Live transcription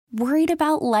Worried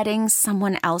about letting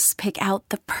someone else pick out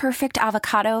the perfect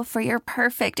avocado for your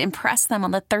perfect impress them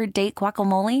on the third date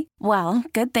guacamole? Well,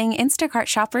 good thing Instacart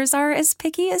shoppers are as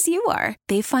picky as you are.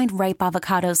 They find ripe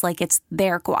avocados like it's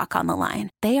their guac on the line.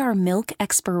 They are milk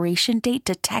expiration date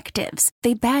detectives.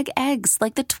 They bag eggs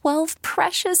like the 12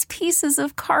 precious pieces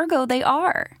of cargo they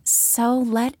are. So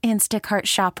let Instacart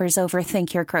shoppers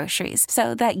overthink your groceries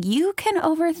so that you can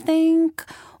overthink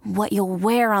what you'll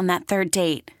wear on that third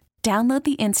date. Download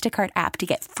the Instacart app to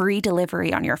get free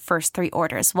delivery on your first 3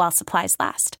 orders while supplies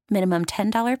last. Minimum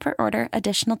 $10 per order.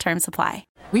 Additional terms apply.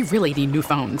 We really need new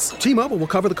phones. T-Mobile will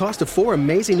cover the cost of 4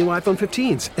 amazing new iPhone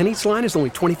 15s, and each line is only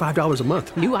 $25 a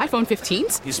month. New iPhone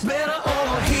 15s? It's better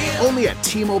over here. Only at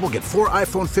T-Mobile, get 4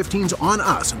 iPhone 15s on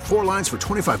us and 4 lines for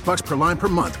 $25 per line per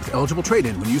month with eligible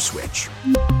trade-in when you switch.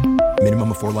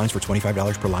 Minimum of 4 lines for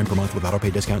 $25 per line per month with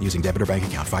autopay discount using debit or bank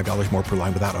account. $5 more per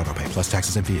line without autopay, plus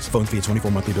taxes and fees. Phone fee at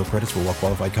 24 monthly bill credits for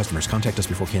well-qualified customers. Contact us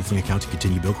before canceling account to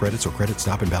continue bill credits or credit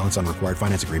stop and balance on required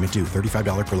finance agreement due.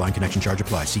 $35 per line connection charge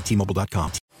applies. See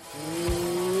T-Mobile.com.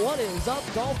 What is up,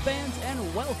 Dolphin fans,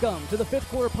 and welcome to the fifth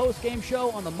quarter post-game show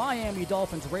on the Miami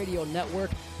Dolphins Radio Network.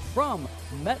 From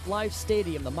MetLife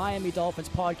Stadium, the Miami Dolphins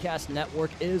Podcast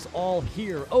Network is all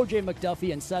here. OJ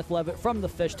McDuffie and Seth Levitt from the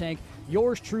Fish Tank.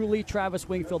 Yours truly, Travis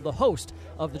Wingfield, the host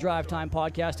of the Drive Time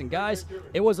Podcast. And guys,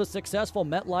 it was a successful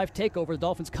MetLife takeover. The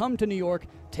Dolphins come to New York,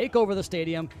 take over the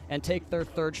stadium, and take their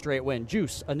third straight win.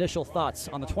 Juice, initial thoughts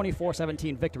on the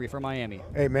 24-17 victory for Miami?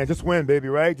 Hey, man, just win, baby,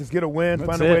 right? Just get a win.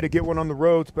 Find a way to get one on the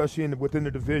road, especially within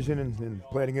the division and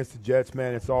playing against the Jets,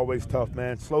 man. It's always tough,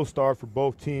 man. Slow start for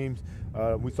both teams.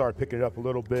 We started picking it up a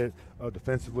little bit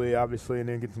defensively, obviously, and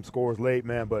then get some scores late,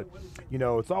 man. But, you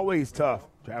know, it's always tough,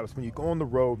 Travis, when you go on the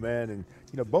road, man. And,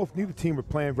 you know, neither team are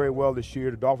playing very well this year.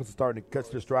 The Dolphins are starting to catch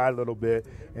their stride a little bit.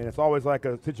 And it's always like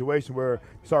a situation where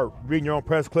you start reading your own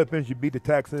press clippings. You beat the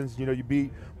Texans, you know, you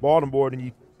beat Baltimore, and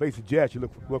you face the Jets. You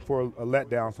look for a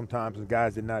letdown sometimes, and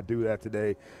guys did not do that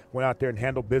today. Went out there and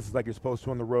handled business like you're supposed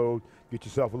to on the road, get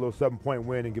yourself a little 7-point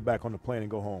win, and get back on the plane and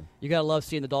go home. You got to love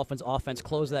seeing the Dolphins offense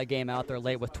close that game out there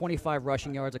late with 25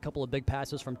 rushing yards, a couple of big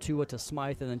passes from Tua to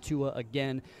Smythe, and then Tua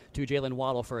again to Jalen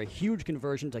Waddle for a huge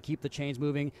conversion to keep the chains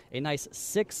moving. A nice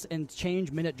 6 and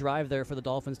change minute drive there for the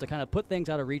Dolphins to kind of put things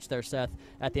out of reach there, Seth,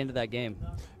 at the end of that game.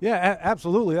 Yeah,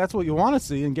 absolutely. That's what you want to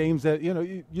see in games that, you know,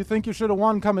 you think you should have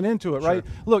won coming into it, right?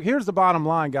 Look, here's the bottom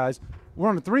line, guys. We're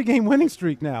on a 3-game winning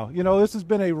streak now. You know, this has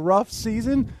been a rough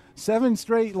season. 7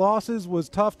 straight losses was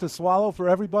tough to swallow for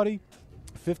everybody.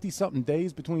 50-something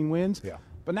days between wins. Yeah.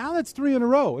 But now that's 3 in a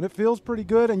row, and it feels pretty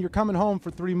good, and you're coming home for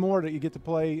 3 more that you get to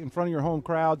play in front of your home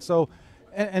crowd. So,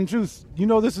 and Juice, you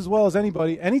know this as well as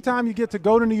anybody. Anytime you get to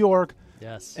go to New York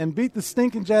and beat the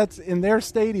stinking Jets in their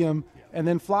stadium and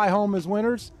then fly home as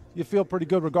winners, you feel pretty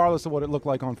good regardless of what it looked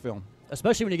like on film.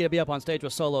 Especially when you get to be up on stage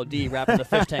with Solo D rapping the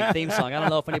Fish Tank theme song. I don't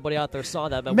know if anybody out there saw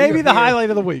that. But maybe the highlight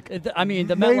of the week. I mean,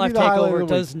 the MetLife takeover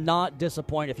does not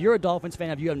disappoint. If you're a Dolphins fan,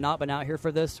 if you have not been out here for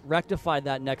this, rectify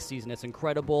that next season. It's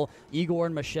incredible. Igor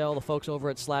and Michelle, the folks over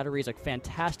at Slattery's, a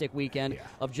fantastic weekend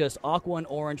of just aqua and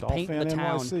orange painting the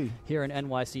town NYC. Here in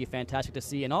NYC. Fantastic to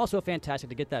see. And also fantastic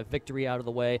to get that victory out of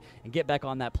the way and get back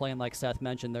on that plane like Seth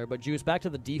mentioned there. But, Juice, back to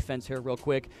the defense here real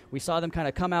quick. We saw them kind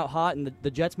of come out hot, and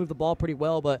the Jets moved the ball pretty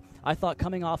well, but I thought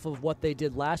coming off of what they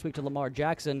did last week to Lamar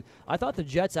Jackson, I thought the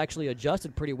Jets actually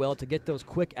adjusted pretty well to get those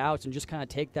quick outs and just kind of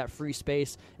take that free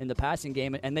space in the passing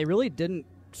game, and they really didn't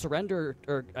surrender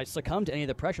or succumb to any of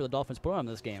the pressure the Dolphins put on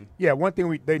this game. Yeah, one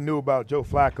thing they knew about Joe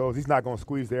Flacco is he's not going to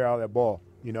squeeze the air out of that ball.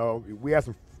 You know, we had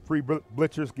some free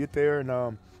blitzers get there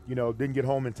and, you know, didn't get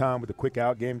home in time with the quick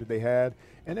out game that they had.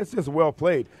 And it's just well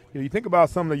played. You know, you think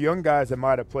about some of the young guys that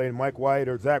might have played, Mike White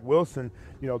or Zach Wilson,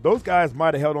 you know, those guys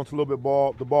might have held on to the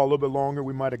ball a little bit longer.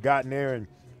 We might have gotten there and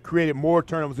created more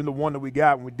turnovers than the one that we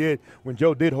got when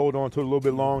Joe did hold on to it a little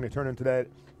bit long. They turned into that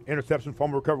interception,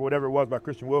 fumble recovery, whatever it was by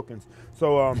Christian Wilkins.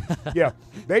 So, yeah,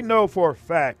 they know for a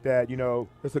fact that, you know,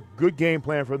 it's a good game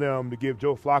plan for them to give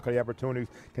Joe Flacco the opportunities,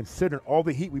 considering all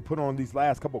the heat we put on these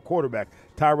last couple of quarterbacks.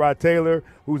 Tyrod Taylor,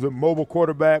 who's a mobile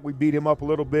quarterback, we beat him up a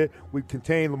little bit. We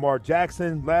contained Lamar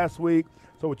Jackson last week.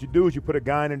 So what you do is you put a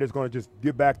guy in there that's going to just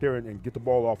get back there and get the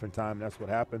ball off in time, and that's what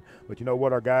happened. But you know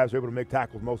what? Our guys were able to make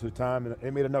tackles most of the time, and they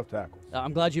made enough tackles.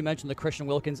 I'm glad you mentioned the Christian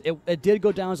Wilkins. It did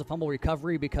go down as a fumble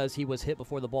recovery because he was hit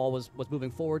before the ball was moving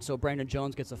forward, so Brandon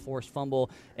Jones gets a forced fumble.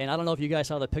 And I don't know if you guys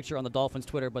saw the picture on the Dolphins'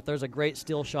 Twitter, but there's a great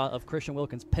still shot of Christian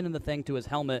Wilkins pinning the thing to his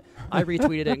helmet. I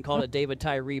retweeted it and called it David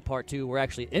Tyree Part 2. We're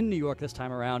actually in New York this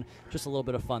time around. Just a little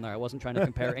bit of fun there. I wasn't trying to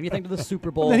compare anything to the Super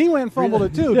Bowl. And he went and fumbled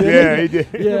it too, didn't he? Yeah, he did.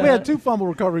 Yeah. We had 2 fumble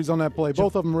recoveries on that play.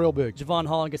 Both of them real big. Javon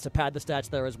Holland gets to pad the stats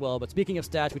there as well. But speaking of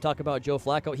stats, we talk about Joe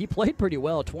Flacco. He played pretty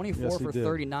well, 24 for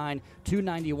 39,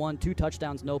 291, 2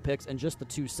 touchdowns, no picks, and just the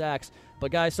 2 sacks.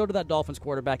 But, guys, so did that Dolphins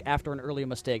quarterback after an early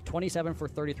mistake. 27 for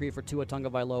 33 for Tua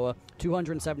Tagovailoa,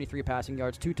 273 passing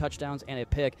yards, 2 touchdowns, and a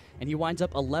pick. And he winds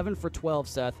up 11 for 12,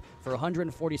 Seth, for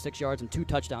 146 yards and 2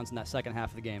 touchdowns in that second half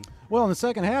of the game. Well, in the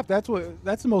second half, that's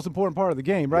the most important part of the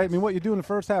game, right? Yes. I mean, what you do in the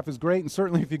first half is great, and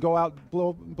certainly if you go out,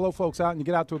 blow folks out, and you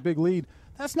get out to a big lead,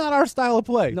 that's not our style of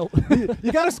play. Nope.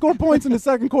 You got to score points in the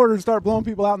second quarter and start blowing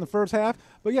people out in the first half.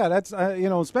 But, yeah, that's,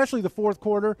 especially the fourth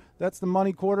quarter, that's the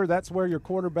money quarter. That's where your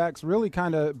quarterbacks really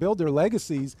kind of build their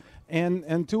legacies.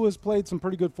 And Tua's played some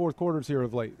pretty good fourth quarters here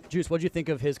of late. Juice, what did you think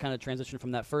of his kind of transition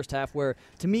from that first half where,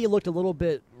 to me, it looked a little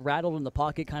bit rattled in the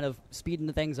pocket, kind of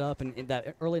speeding things up, and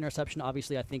that early interception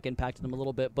obviously I think impacted him a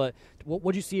little bit. But what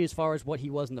did you see as far as what he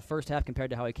was in the first half compared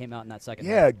to how he came out in that second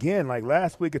half? Yeah, again, like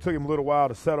last week it took him a little while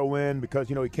to settle in because,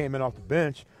 he came in off the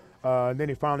bench. And then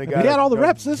he finally got. He had all the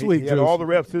reps this week. He had all the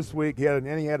reps this week. He had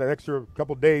an extra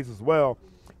couple days as well.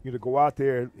 To go out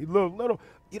there,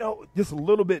 just a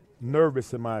little bit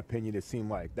nervous in my opinion. It seemed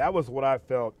like that was what I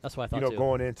felt. That's what I thought too.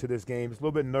 Going into this game, just a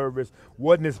little bit nervous.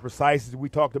 Wasn't as precise as we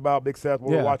talked about, Big Seth.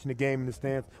 When we were watching the game in the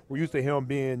stands, we're used to him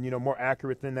being more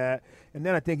accurate than that. And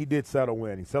then I think he did settle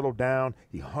in. He settled down.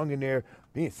 He hung in there.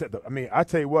 I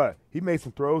tell you what, he made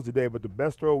some throws today, but the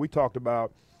best throw we talked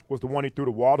about was the one he threw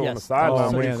to Waddle on the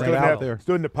sideline. When he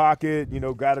stood in the pocket,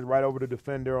 got it right over the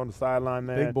defender on the sideline,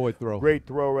 man. Big boy throw. Great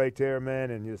throw right there,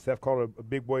 man. And Seth called it a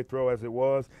big boy throw as it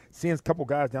was. Seeing a couple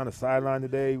guys down the sideline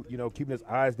today, keeping his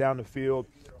eyes down the field.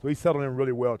 So he settled in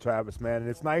really well, Travis, man. And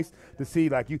it's nice to see,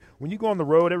 when you go on the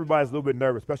road, everybody's a little bit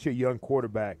nervous, especially a young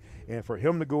quarterback. And for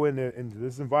him to go into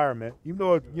this environment, even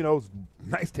though, it's a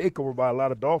nice takeover by a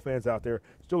lot of Dolphin fans out there,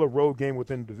 still a road game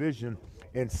within the division,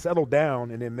 and settle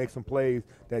down and then make some plays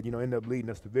that, end up leading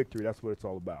us to victory. That's what it's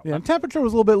all about. Yeah, and temperature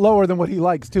was a little bit lower than what he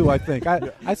likes, too, I think.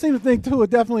 I seem to think Tua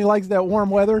definitely likes that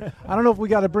warm weather. I don't know if we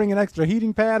got to bring an extra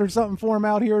heating pad or something for him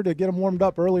out here to get him warmed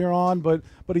up earlier on, but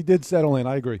he did settle in.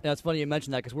 I agree. Yeah, it's funny you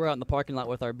mentioned that because we're out in the parking lot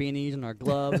with our beanies and our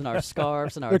gloves and our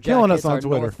scarves and our They're jackets, killing us on our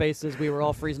Twitter. North faces. We were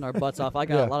all freezing our butts off. I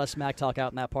got a lot of smack talk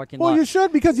out in that parking lot. Well, you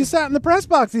should because you sat in the press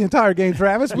box the entire game,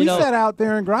 Travis. We sat out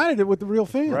there and grinded it with the real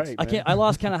fans. Right, I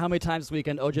lost count of how many times this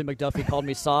weekend O.J. McDuffie called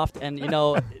me soft, and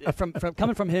from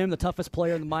coming from him, the toughest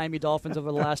player in the Miami Dolphins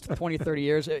over the last 20, 30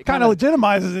 years, it kind of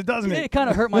legitimizes it, doesn't it? It kind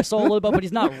of hurt my soul a little bit, but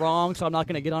he's not wrong, so I'm not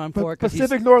going to get on him for it.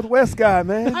 Pacific Northwest guy,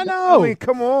 man. I know. I mean,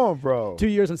 come on, bro. 2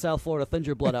 years in South Florida, thinned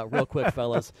your blood out real quick,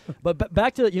 fellas. But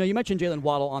back to you mentioned Jalen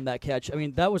Waddle on that catch. I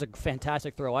mean, that was a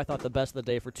fantastic throw. I thought the best of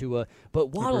the day for Tua.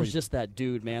 But Waddle's just that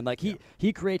dude, man.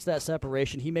 He creates that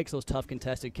separation. He makes those tough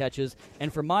contested catches.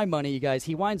 And for my money, you guys,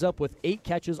 he winds up with 8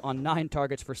 catches on 9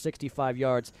 targets for 65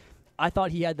 yards. I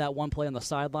thought he had that one play on the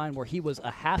sideline where he was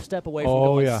a half step away from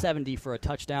going 70 for a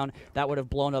touchdown. That would have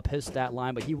blown up his stat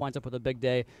line, but he winds up with a big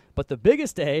day. But the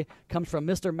biggest day comes from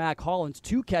Mr. Mac Hollins.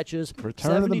 2 catches,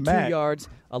 72 yards,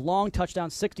 a long touchdown,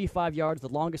 65 yards, the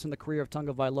longest in the career of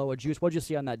Tagovailoa. Juice, what did you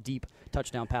see on that deep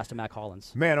touchdown pass to Mac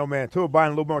Hollins? Man, oh, man, Tua buying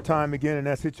a little more time again in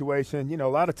that situation. A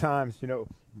lot of times,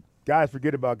 guys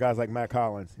forget about guys like Mac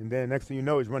Hollins, and then next thing you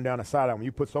know, he's run down the sideline. When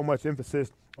you put so much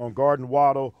emphasis on guarding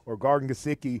Waddle or guarding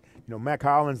Gesicki, Mac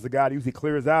Hollins is the guy that usually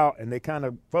clears out, and they kind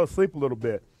of fell asleep a little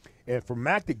bit. And for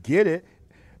Mac to get it,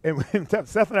 and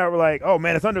Seth and I were like, oh,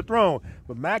 man, it's underthrown.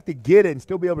 But Mac to get it and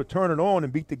still be able to turn it on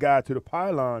and beat the guy to the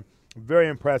pylon, very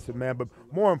impressive, man. But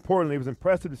more importantly, it was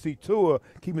impressive to see Tua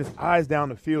keeping his eyes down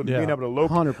the field and being able to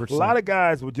locate. 100%. A lot of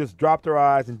guys would just drop their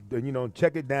eyes and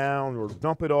check it down or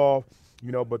dump it off.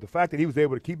 But the fact that he was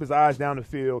able to keep his eyes down the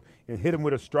field and hit him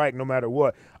with a strike no matter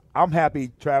what, I'm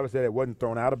happy, Travis, that it wasn't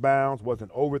thrown out of bounds,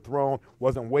 wasn't overthrown,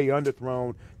 wasn't way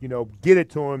underthrown. Get it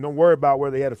to him. Don't worry about where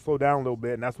they had to slow down a little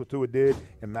bit, and that's what Tua did,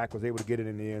 and Mac was able to get it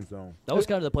in the end zone. That was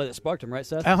kind of the play that sparked him, right,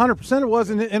 Seth? 100% it was,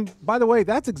 and by the way,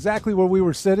 that's exactly where we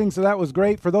were sitting, so that was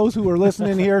great. For those who are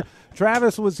listening here,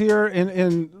 Travis was here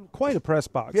in quite a press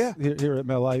box here at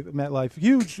MetLife.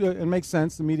 Huge, and makes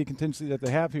sense, the media contingency that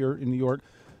they have here in New York.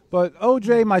 But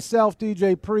OJ, myself,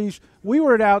 DJ Preach, we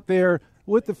were out there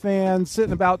with the fans,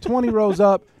 sitting about 20 rows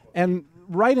up and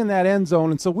right in that end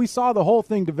zone. And so we saw the whole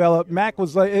thing develop. Mac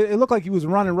was like, it looked like he was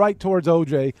running right towards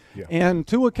OJ. Yeah. And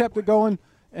Tua kept it going.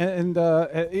 And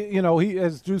he,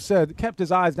 as Drew said, kept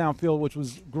his eyes downfield, which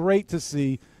was great to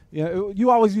see. You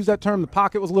always use that term, the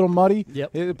pocket was a little muddy.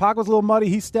 Yep. The pocket was a little muddy.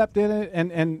 He stepped in it,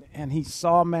 and he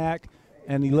saw Mac,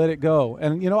 and he let it go.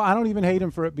 And, I don't even hate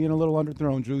him for it being a little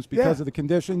underthrown, Juice, because of the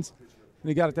conditions. and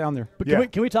he got it down there.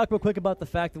 But can we talk real quick about the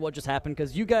fact that what just happened?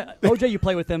 Because you got OJ, you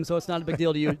play with him, so it's not a big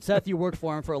deal to you. Seth, you worked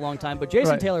for him for a long time. But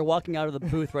Jason Taylor walking out of the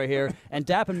booth right here and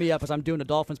dapping me up as I'm doing a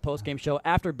Dolphins post-game show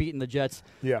after beating the Jets.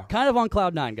 Yeah. Kind of on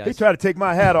cloud nine, guys. He tried to take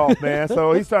my hat off, man.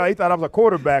 So he thought I was a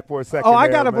quarterback for a second. Oh, I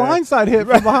got a blindside hit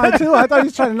from behind, too. I thought he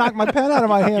was trying to knock my pen out of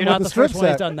my hand. You're not with the first one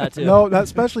set. who's done that, too. No,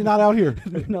 especially not out here.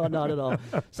 No, not at all.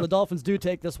 So the Dolphins do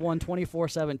take this one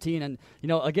 24-17. And,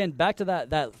 again, back to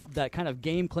that kind of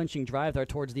game-clinching drive there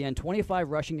towards the end. 25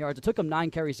 rushing yards. It took them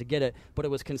 9 carries to get it, but it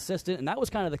was consistent, and that was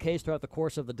kind of the case throughout the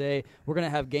course of the day. We're going to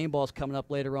have game balls coming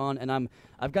up later on, and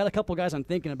I've got a couple guys I'm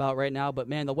thinking about right now, but,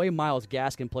 man, the way Myles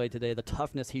Gaskin played today, the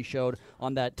toughness he showed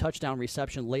on that touchdown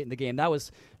reception late in the game, that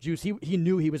was juice. He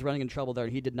knew he was running in trouble there,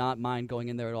 and he did not mind going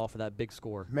in there at all for that big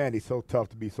score. Man, he's so tough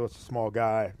to be such a small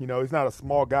guy. He's not a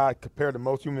small guy compared to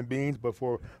most human beings, but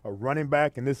for a running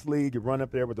back in this league, you run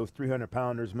up there with those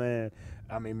 300-pounders, man.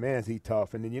 I mean, man, is he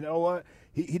tough. And then you know what?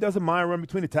 He doesn't mind running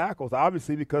between the tackles,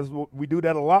 obviously, because we do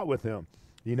that a lot with him,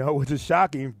 which is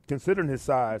shocking considering his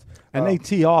size. And they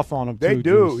tee off on him, too. They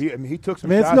do. He took some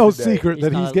shots it's no today. secret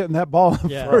that he's getting that ball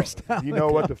first down. You know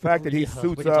what? The fact that he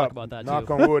suits up,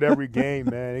 knock on wood, every game,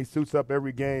 man. He suits up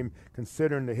every game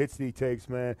considering the hits that he takes,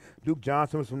 man. Duke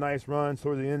Johnson with some nice runs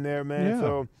towards the end there, man. Yeah.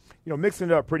 So, mixing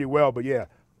it up pretty well. But, yeah,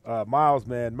 Myles,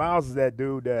 man. Myles is that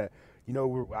dude that –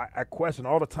 I question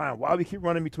all the time, why we keep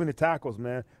running between the tackles,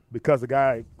 man? Because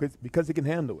he can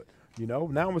handle it.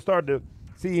 Now we're starting to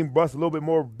see him bust a little bit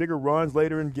more bigger runs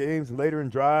later in games and later in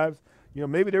drives.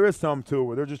 Maybe there is something to it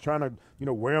where they're just trying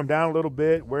to, wear him down a little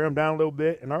bit.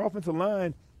 And our offensive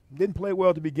line didn't play well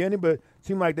at the beginning, but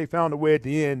seemed like they found a way at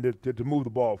the end to move the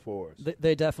ball for us.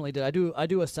 They definitely did. I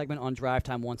do a segment on drive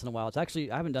time once in a while. It's actually,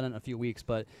 I haven't done it in a few weeks,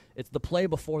 but it's the play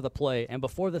before the play. And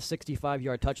before the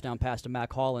 65-yard touchdown pass to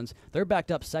Mac Hollins, they're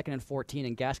backed up 2nd and 14,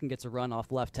 and Gaskin gets a run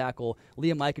off left tackle.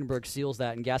 Liam Eichenberg seals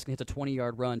that, and Gaskin hits a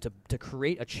 20-yard run to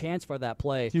create a chance for that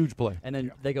play. Huge play. And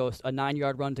then they go a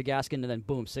 9-yard run to Gaskin, and then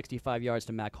boom, 65 yards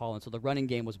to Mac Hollins. So the running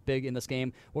game was big in this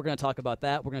game. We're going to talk about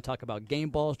that. We're going to talk about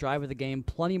game balls, drive of the game,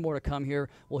 plenty more to come here.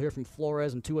 We'll hear from Flores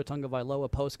and Tua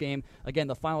Tagovailoa post-game. Again,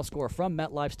 the final score from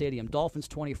MetLife Stadium, Dolphins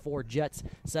 24, Jets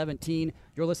 17.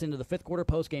 You're listening to the Fifth Quarter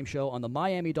post-game show on the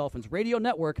Miami Dolphins Radio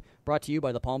Network, brought to you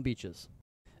by the Palm Beaches.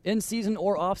 In season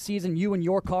or off season, you and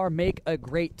your car make a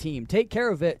great team. Take care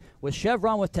of it with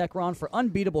Chevron with Techron for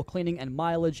unbeatable cleaning and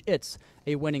mileage. It's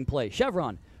a winning play.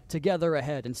 Chevron, together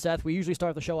ahead. And Seth, we usually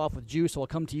start the show off with Juice, so I'll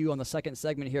come to you on the second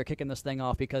segment here, kicking this thing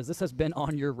off, because this has been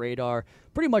on your radar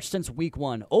pretty much since week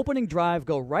one. Opening drive,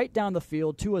 go right down the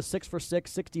field, Tua 6 for 6,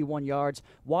 61 yards.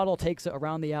 Waddle takes it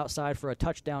around the outside for a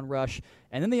touchdown rush.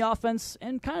 And then the offense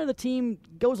and kind of the team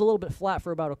goes a little bit flat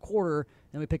for about a quarter,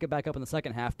 and we pick it back up in the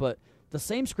second half. But the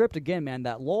same script again, man,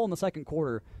 that lull in the second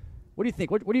quarter. What do you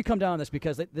think? What do you come down on this?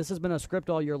 Because this has been a script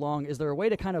all year long. Is there a way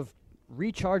to kind of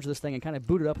recharge this thing and kind of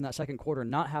boot it up in that second quarter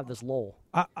and not have this lull?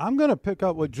 I'm going to pick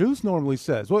up what Juice normally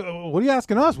says. What are you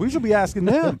asking us? We should be asking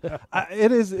them.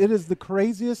 It is the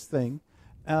craziest thing.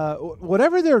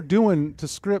 Whatever they're doing to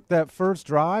script that first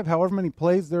drive, however many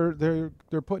plays they're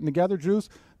putting together, Juice,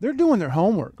 they're doing their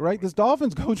homework, right? This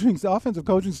Dolphins offensive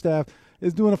coaching staff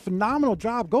is doing a phenomenal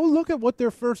job. Go look at what their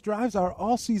first drives are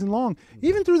all season long,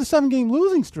 even through the 7-game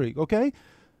losing streak, okay?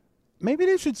 Maybe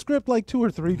they should script like 2 or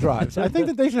 3 drives. I think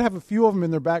that they should have a few of them in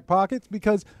their back pockets,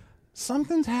 because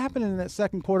something's happening in that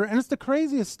second quarter, and it's the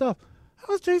craziest stuff.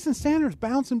 How is Jason Sanders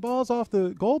bouncing balls off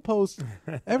the goalpost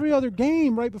every other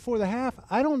game right before the half?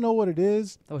 I don't know what it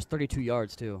is. That was 32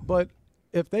 yards, too. But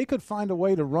if they could find a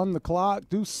way to run the clock,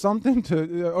 do something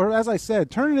or as I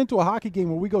said, turn it into a hockey game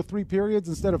where we go 3 periods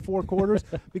instead of 4 quarters,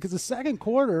 because the second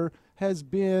quarter has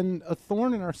been a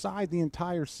thorn in our side the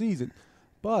entire season.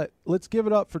 But let's give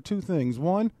it up for 2 things.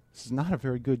 One, this is not a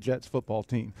very good Jets football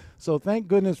team. So thank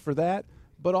goodness for that.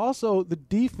 But also the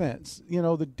defense.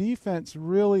 The defense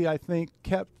really, I think,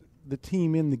 kept the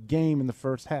team in the game in the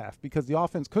first half, because the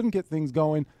offense couldn't get things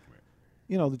going.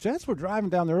 The Jets were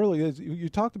driving down there early. You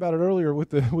talked about it earlier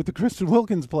with the Christian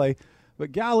Wilkins play.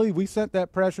 But golly, we sent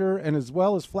that pressure, and as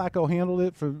well as Flacco handled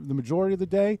it for the majority of the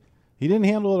day, he didn't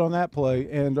handle it on that play,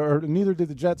 or neither did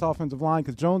the Jets offensive line,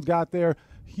 because Jones got there.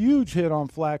 Huge hit on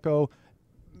Flacco.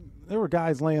 There were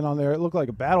guys laying on there. It looked like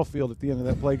a battlefield at the end of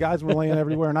that play. Guys were laying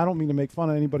everywhere, and I don't mean to make fun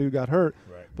of anybody who got hurt.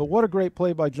 Right. But what a great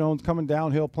play by Jones, coming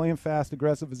downhill, playing fast,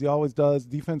 aggressive as he always does.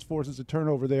 Defense forces a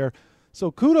turnover there. So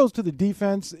kudos to the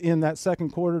defense in that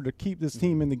second quarter to keep this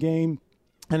team in the game.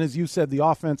 And as you said, the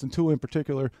offense, and Tua in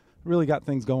particular, really got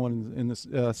things going in this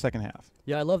second half.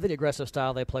 Yeah, I love the aggressive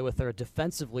style they play with there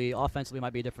defensively. Offensively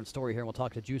might be a different story here, and we'll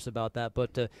talk to Juice about that.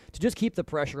 But to just keep the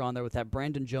pressure on there with that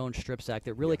Brandon Jones strip sack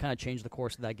that really kind of changed the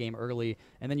course of that game early.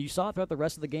 And then you saw it throughout the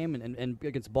rest of the game and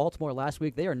against Baltimore last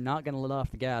week. They are not going to let off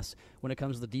the gas when it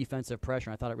comes to the defensive pressure.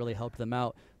 I thought it really helped them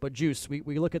out. But Juice, we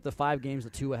look at the 5 games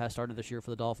that Tua has started this year for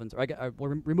the Dolphins.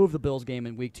 We'll remove the Bills game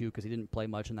in week 2 because he didn't play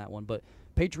much in that one. But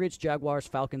Patriots, Jaguars,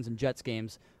 Falcons, and Jets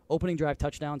games. Opening drive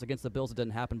touchdowns against the Bills, it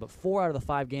didn't happen, but 4 out of the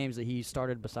 5 games that he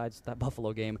started besides that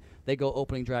Buffalo game, they go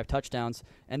opening drive touchdowns,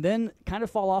 and then kind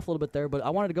of fall off a little bit there. But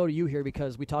I wanted to go to you here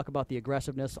because we talk about the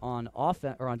aggressiveness on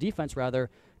defense rather,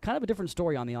 kind of a different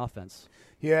story on the offense.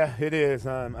 Yeah, it is.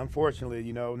 Unfortunately,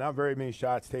 not very many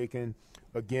shots taken.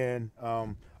 Again,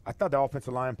 I thought the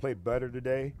offensive line played better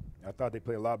today. I thought they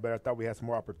played a lot better. I thought we had some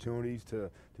more opportunities to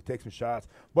take some shots.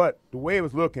 But the way it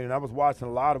was looking, and I was watching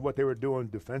a lot of what they were doing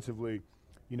defensively,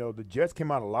 the Jets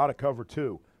came out a lot of cover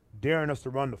too, daring us to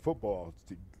run the football,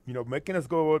 making us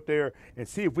go out there and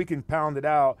see if we can pound it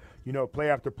out, play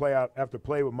after play after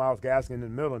play with Myles Gaskin in the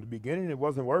middle. In the beginning, it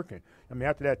wasn't working. I mean,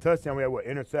 after that touchdown, we had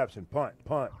interception, punt,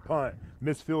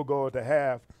 missed field goal at the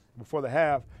half, before the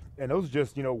half. And those are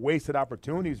just, wasted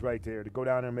opportunities right there to go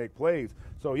down there and make plays.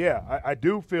 So, yeah, I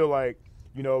do feel like,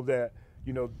 that,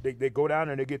 they go down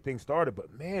there and they get things started.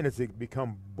 But, man, it's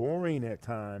become boring at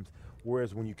times.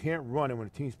 Whereas when you can't run and when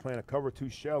the team's playing a cover 2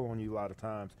 shell on you a lot of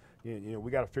times,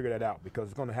 we got to figure that out because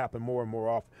it's going to happen more and more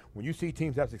often. When you see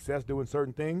teams have success doing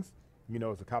certain things,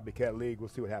 it's a copycat league. We'll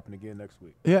see what happens again next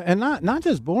week. Yeah, and not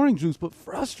just boring, Juice, but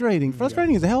frustrating.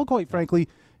 Frustrating as hell, quite frankly.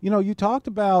 You talked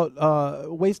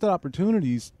about wasted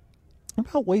opportunities. What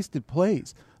about wasted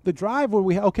plays? The drive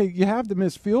where you have the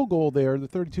missed field goal there, the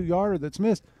 32-yarder that's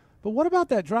missed. But what about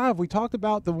that drive? We talked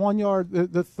about the 1 yard,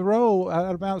 the throw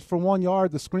out of bounds for 1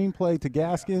 yard, the screenplay to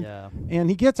Gaskin, and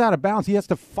he gets out of bounds. He has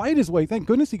to fight his way. Thank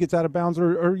goodness he gets out of bounds,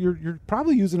 or you're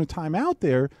probably using a timeout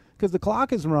there because the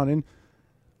clock is running.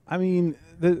 I mean,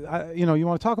 you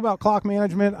want to talk about clock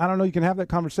management? I don't know. You can have that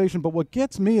conversation, but what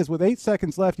gets me is with 8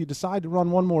 seconds left, you decide to run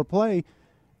one more play.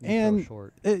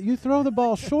 You throw the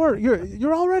ball short.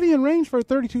 You're already in range for a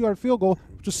 32-yard field goal,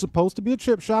 which is supposed to be a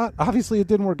chip shot. Obviously, it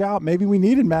didn't work out. Maybe we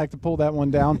needed Mac to pull that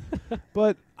one down.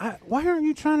 But why aren't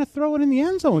you trying to throw it in the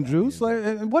end zone, Juice?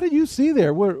 What did you see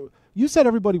there? You said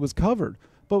everybody was covered.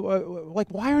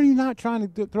 But, why are you not trying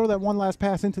to throw that one last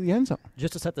pass into the end zone?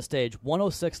 Just to set the stage,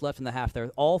 1:06 left in the half there.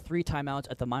 All 3 timeouts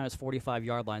at the minus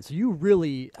 45-yard line. So you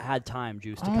really had time,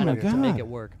 Juice, to make it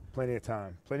work. Plenty of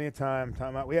time.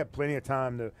 Timeout. We had plenty of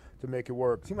time to make it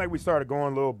work. Seemed like we started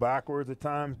going a little backwards at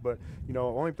times, but, the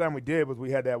only time we did was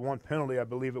we had that one penalty, I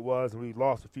believe it was, and we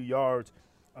lost a few yards.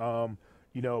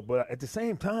 But at the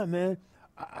same time, man,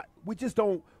 we just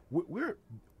don't –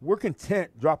 We're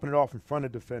content dropping it off in front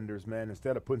of defenders, man,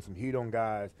 instead of putting some heat on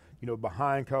guys,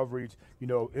 behind coverage,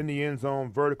 in the end zone,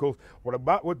 verticals. What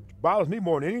bothers me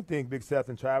more than anything, Big Seth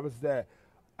and Travis, is that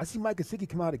I see Mike Gesicki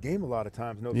come out of the game a lot of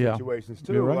times in those situations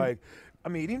too. Right.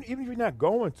 Even if you're not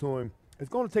going to him, it's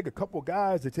going to take a couple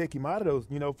guys to take him out of those,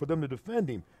 for them to defend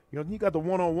him. You got the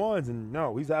one-on-ones, and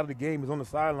no, he's out of the game. He's on the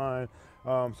sideline.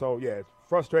 It's a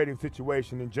frustrating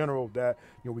situation in general that,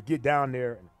 we get down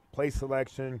there, play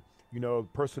selection,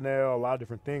 personnel, a lot of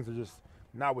different things are just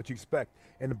not what you expect.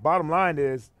 And the bottom line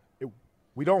is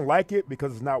we don't like it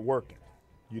because it's not working.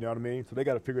 You know what I mean? So they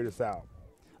got to figure this out.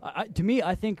 To me,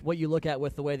 I think what you look at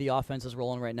with the way the offense is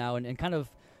rolling right now and kind of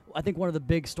I think one of the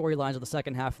big storylines of the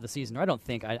second half of the season, or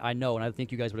I know, and I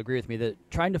think you guys would agree with me,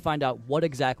 that trying to find out what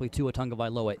exactly Tua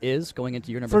Tagovailoa is going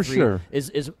into year number 3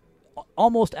 is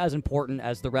almost as important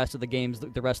as the rest of the games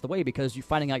the rest of the way, because you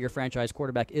finding out your franchise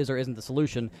quarterback is or isn't the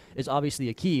solution is obviously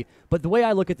a key. But the way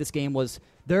I look at this game was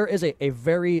there is a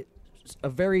very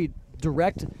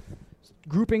direct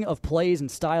grouping of plays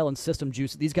and style and system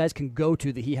juice that these guys can go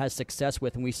to that he has success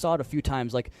with, and we saw it a few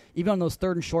times, like even on those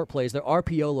third and short plays, their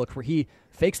RPO look where he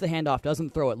fakes the handoff,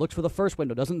 doesn't throw it, looks for the first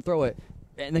window, doesn't throw it,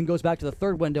 and then goes back to the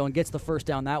third window and gets the first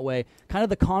down that way. Kind of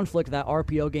the conflict that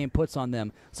RPO game puts on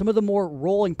them. Some of the more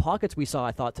rolling pockets we saw,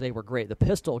 I thought, today were great. The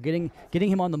pistol, getting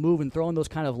him on the move and throwing those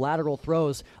kind of lateral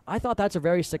throws, I thought that's a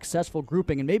very successful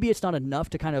grouping, and maybe it's not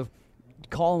enough to kind of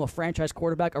call him a franchise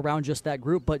quarterback around just that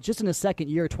group, but just in his second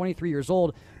year, 23 years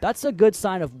old, that's a good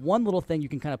sign of one little thing you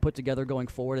can kind of put together going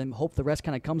forward and hope the rest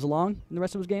kind of comes along in the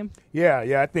rest of his game. Yeah,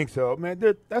 I think so. Man,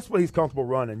 that's what he's comfortable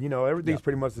running. You know, everything's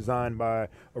pretty much designed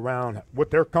around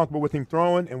what they're comfortable with him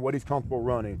throwing and what he's comfortable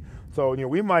running. So, you know,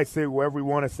 we might say whatever we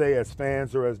want to say as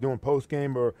fans or as doing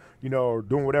post-game or, you know, or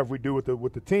doing whatever we do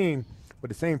with the team, but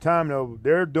at the same time, though,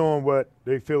 they're doing what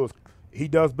they feel is he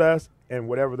does best and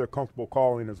whatever they're comfortable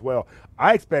calling as well.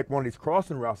 I expect one of these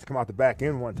crossing routes to come out the back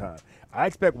end one time. I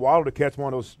expect Waddle to catch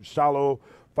one of those shallow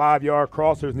 5-yard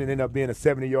crossers and then end up being a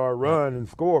 70-yard run and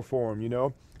score for him, you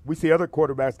know. We see other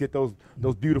quarterbacks get those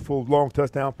beautiful long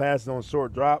touchdown passes on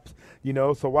short drops, you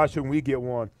know, so why shouldn't we get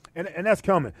one? And that's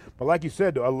coming. But like you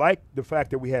said, though, I like the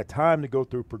fact that we had time to go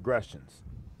through progressions.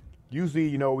 Usually,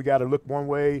 you know, we got to look one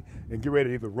way and get ready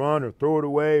to either run or throw it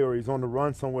away or he's on the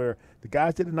run somewhere. The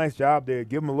guys did a nice job there.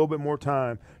 Give him a little bit more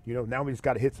time. You know, now we just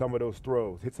got to hit some of those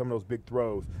throws, hit some of those big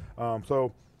throws.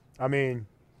 So, I mean,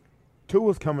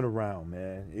 Tua's coming around,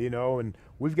 man, you know, and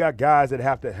we've got guys that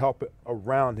have to help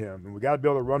around him. And we got to be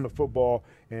able to run the football.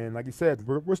 And like you said,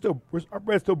 our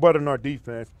bread's still butter in our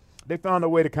defense. They found a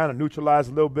way to kind of neutralize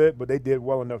a little bit, but they did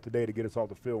well enough today to get us off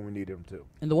the field when we needed them to.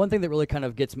 And the one thing that really kind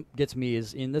of gets me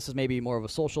is, and this is maybe more of a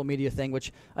social media thing,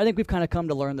 which I think we've kind of come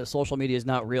to learn that social media is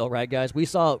not real, right, guys? We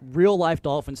saw real-life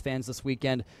Dolphins fans this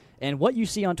weekend, and what you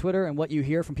see on Twitter and what you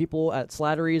hear from people at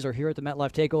Slattery's or here at the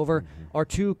MetLife Takeover are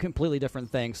two completely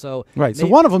different things. So right, so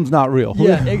one of them's not real.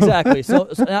 Yeah, exactly. So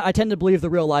I tend to believe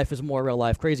the real life is more real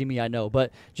life. Crazy me, I know.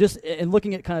 But just in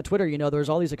looking at kind of Twitter, you know, there's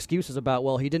all these excuses about,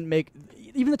 well, he didn't make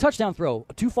even the touchdown throw,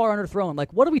 too far underthrown.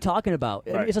 Like, what are we talking about?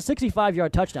 Right. It's a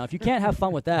 65-yard touchdown. If you can't have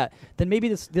fun with that, then maybe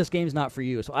this game's not for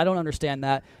you. So I don't understand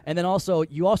that. And then also,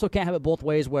 you also can't have it both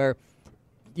ways where,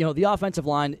 you know, the offensive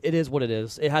line, it is what it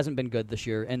is. It hasn't been good this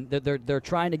year, and they're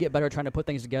trying to get better, trying to put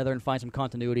things together and find some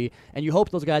continuity. And you hope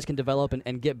those guys can develop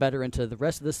and get better into the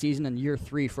rest of the season and year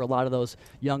 3 for a lot of those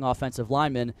young offensive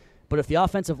linemen. But if the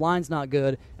offensive line's not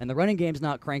good and the running game's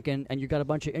not cranking and you've got a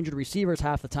bunch of injured receivers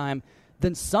half the time,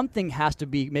 then something has to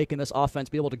be making this offense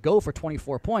be able to go for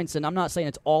 24 points. And I'm not saying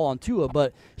it's all on Tua,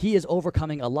 but he is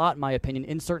overcoming a lot, in my opinion,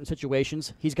 in certain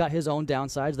situations. He's got his own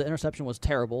downsides. The interception was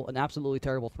terrible, an absolutely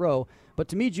terrible throw. But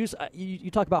to me, Juice,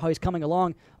 you talk about how he's coming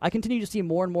along. I continue to see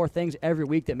more and more things every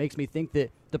week that makes me think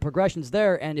that the progression's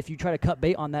there, and if you try to cut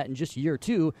bait on that in just year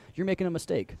 2, you're making a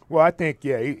mistake. Well, I think,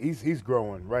 yeah, he's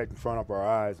growing right in front of our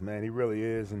eyes, man. He really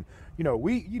is. And,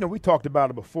 we talked about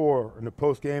it before in the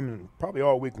post game and probably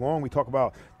all week long. We talk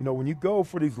about, when you go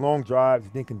for these long drives,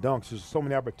 dink and dunks, there's so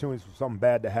many opportunities for something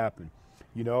bad to happen.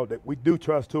 That we do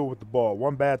trust Tua with the ball.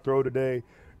 One bad throw today,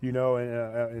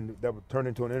 and that would turn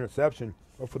into an interception.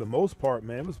 But for the most part,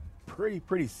 man, it was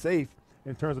pretty safe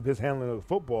in terms of his handling of the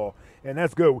football, and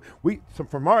that's good.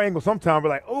 From our angle, sometimes we're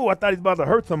like, oh, I thought he's about to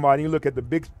hurt somebody. You look at the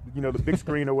big, the big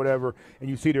screen or whatever, and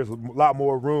you see there's a lot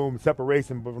more room,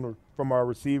 separation from our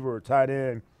receiver or tight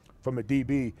end from the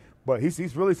DB. But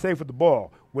he's really safe with the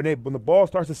ball. When the ball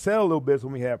starts to sail a little bit is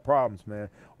when we have problems, man.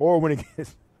 Or when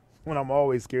I'm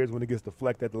always scared is when it gets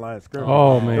deflected at the line of scrimmage.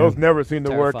 Oh, man. Those never seem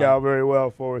to work out very well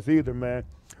for us either, man.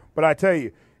 But I tell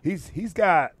you, he's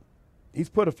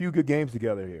put a few good games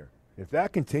together here. If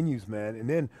that continues, man, and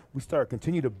then we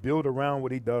continue to build around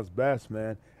what he does best,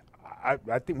 man,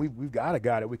 I think we've got a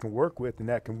guy that we can work with and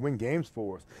that can win games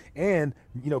for us. And,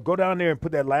 go down there and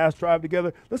put that last drive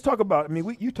together. Let's talk about,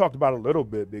 you talked about it a little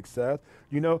bit, Big Seth,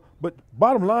 but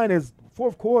bottom line is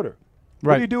fourth quarter.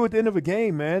 Right. What do you do at the end of a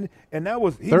game, man? And that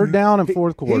was third down and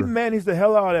fourth quarter. He managed the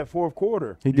hell out of that fourth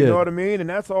quarter. He did. You know what I mean? And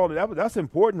that's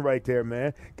important right there,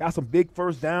 man. Got some big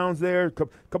first downs there,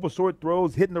 couple short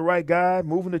throws, hitting the right guy,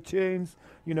 moving the chains.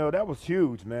 That was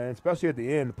huge, man, especially at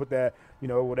the end to put that,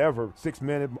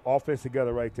 6-minute offense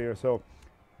together right there. So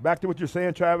back to what you're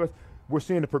saying, Travis. We're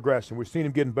seeing the progression. We're seeing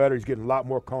him getting better. He's getting a lot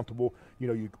more comfortable.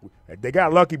 They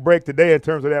got a lucky break today in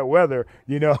terms of that weather,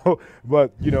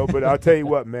 But I'll tell you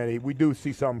what, man, we do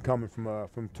see something coming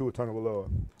from Tua Tagovailoa.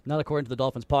 Not according to the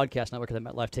Dolphins podcast network at the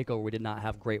MetLife Takeover. We did not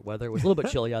have great weather. It was a little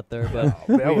bit chilly out there, but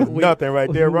that was nothing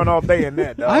right there. Run all day in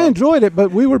that, dog. I enjoyed it,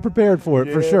 but we were prepared for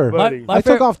it for sure. I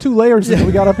took off 2 layers as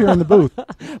we got up here in the booth.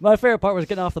 My favorite part was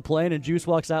getting off the plane and Juice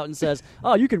walks out and says,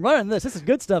 "Oh, you can run in this. This is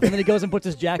good stuff." And then he goes and puts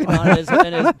his jacket on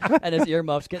and his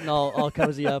earmuffs, getting all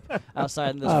cozy up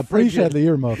outside in this appreciate the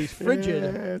earmuffs. These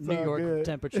frigid New York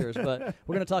temperatures. But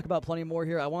we're going to talk about plenty more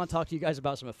here. I want to talk to you guys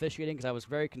about some officiating because I was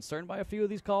very concerned by a few of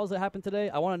these calls that happened today.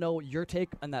 I want to know your take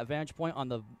on that vantage point on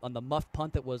the muff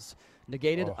punt that was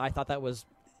negated. I thought that was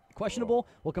questionable.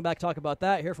 We'll come back and talk about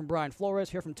that. Hear from Brian Flores,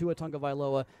 hear from Tua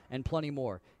Tagovailoa, and plenty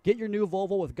more. Get your new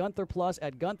Volvo with Gunther Plus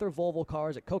at Gunther Volvo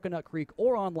Cars at Coconut Creek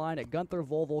or online at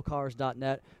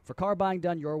GuntherVolvoCars.net. For car buying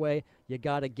done your way, you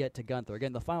got to get to Gunther.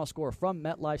 Again, the final score from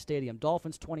MetLife Stadium,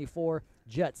 Dolphins 24,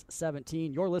 Jets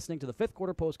 17. You're listening to the fifth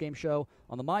quarter postgame show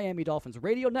on the Miami Dolphins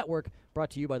Radio Network,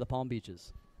 brought to you by the Palm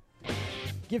Beaches.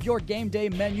 Give your game day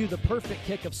menu the perfect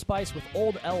kick of spice with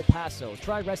Old El Paso.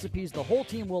 Try recipes the whole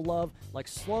team will love, like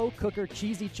slow cooker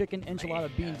cheesy chicken enchilada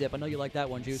bean dip. I know you like that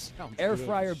one, Juice. Air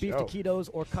fryer beef taquitos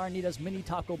or carnitas mini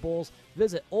taco bowls.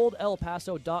 Visit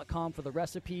oldelpaso.com for the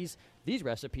recipes, these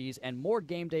recipes, and more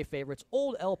game day favorites.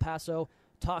 Old El Paso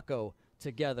Taco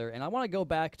together. And I want to go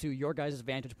back to your guys'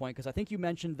 vantage point because I think you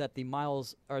mentioned that the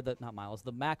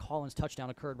Mac Hollins touchdown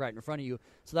occurred right in front of you.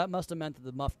 So that must have meant that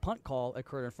the muff punt call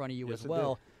occurred in front of you as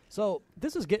well. So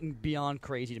this is getting beyond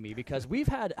crazy to me because we've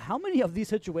had how many of these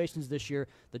situations this year?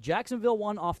 The Jacksonville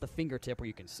one off the fingertip where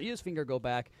you can see his finger go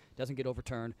back, doesn't get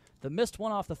overturned. The missed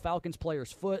one off the Falcons player's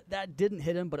foot. That didn't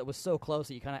hit him, but it was so close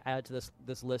that you kind of add to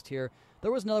this list here. There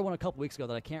was another one a couple weeks ago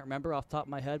that I can't remember off the top of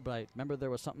my head, but I remember there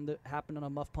was something that happened on a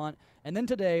muff punt. And then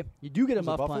today, you do get a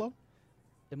muff punt.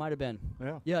 It might have been.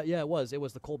 Yeah, it was. It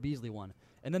was the Cole Beasley one.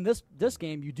 And then this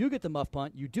game, you do get the muff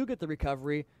punt. You do get the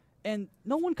recovery. And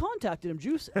no one contacted him,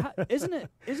 Juice. Isn't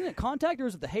it contact or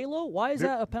is it the halo? Why is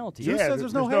that a penalty? Juice says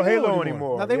there's no halo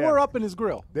anymore. Now, they were up in his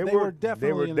grill. They were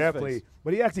definitely in his face.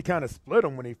 But he actually kind of split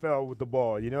him when he fell with the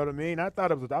ball. You know what I mean? I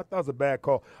thought it was a bad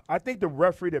call. I think the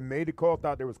referee that made the call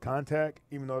thought there was contact,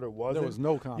 even though there wasn't. There was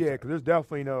no contact. Yeah, because there's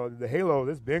definitely the halo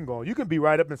that's been going. You can be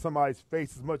right up in somebody's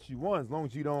face as much as you want, as long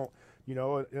as you don't,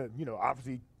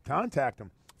 obviously contact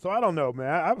them. So I don't know, man.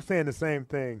 I was saying the same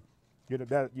thing.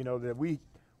 That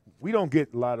we don't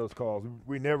get a lot of those calls.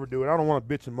 We never do it. I don't want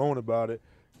to bitch and moan about it,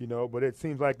 but it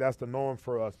seems like that's the norm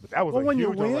for us. But that was when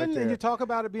huge you win right there. And you talk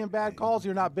about it being bad calls,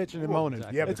 you're not bitching and moaning.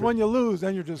 Exactly. Yeah, it's when you lose,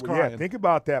 then you're just crying. Yeah, think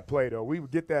about that play though. We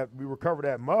recover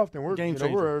that muff, and we're game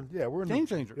changer. We're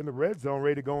in the red zone,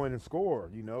 ready to go in and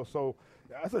score. So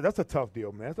that's a tough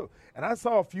deal, man. And I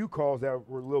saw a few calls that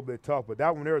were a little bit tough, but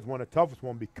that one there was one of the toughest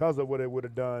one because of what it would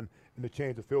have done in the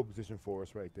change of field position for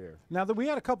us right there. Now that we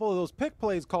had a couple of those pick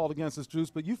plays called against us,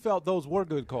 Juice, but you felt those were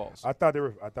good calls. I thought they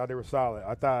were solid.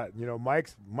 I thought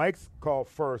Mike's call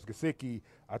first, Gesicki.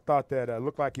 I thought that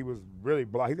looked like he was really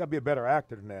blocked. He's got to be a better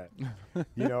actor than that.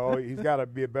 He's got to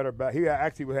be a better back. He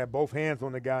actually had both hands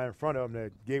on the guy in front of him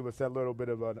that gave us that little bit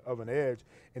of an edge.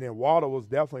 And then Waddle was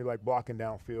definitely like blocking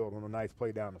downfield on a nice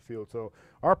play down the field. So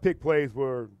our pick plays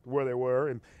were where they were,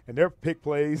 and their pick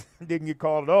plays didn't get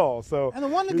called at all. So and the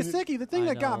one to Gesicki, the thing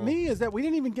that got me is that we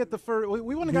didn't even get the first. We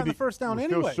wouldn't have gotten the first down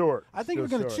anyway. Short. I think we're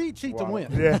going to cheat to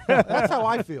win. Yeah. That's how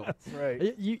I feel. That's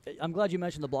right. I'm glad you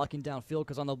mentioned the blocking downfield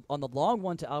because on the long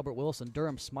one to Albert Wilson,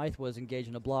 Durham Smythe was engaged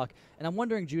in a block, and I'm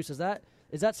wondering, Juice, is that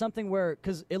something where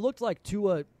because it looked like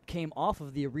Tua came off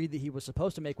of the read that he was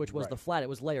supposed to make, which was the flat. It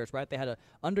was layers, right? They had a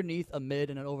underneath, a mid,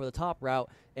 and an over-the-top route,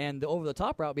 and the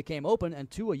over-the-top route became open,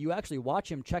 and Tua, you actually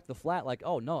watch him check the flat like,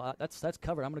 oh, no, that's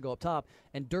covered. I'm going to go up top,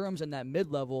 and Durham's in that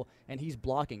mid-level, and he's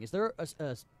blocking. Is there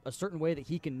a certain way that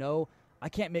he can know I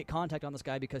can't make contact on this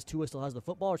guy because Tua still has the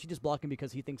football, or is he just blocking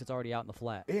because he thinks it's already out in the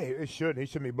flat? Yeah, it shouldn't. He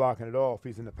shouldn't be blocking at all if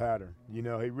he's in the pattern. He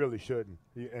really shouldn't.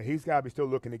 He's got to be still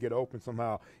looking to get open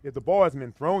somehow. If the ball hasn't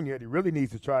been thrown yet, he really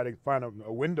needs to try to find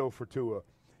a window for Tua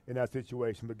in that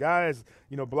situation. But guys,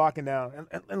 blocking down,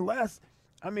 unless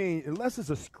it's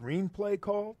a screenplay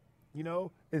call,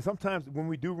 and sometimes when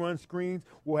we do run screens,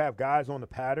 we'll have guys on the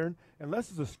pattern.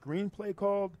 Unless it's a screenplay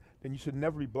called, then you should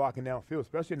never be blocking downfield,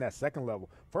 especially in that second level.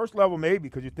 First level maybe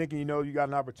because you're thinking, you got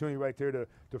an opportunity right there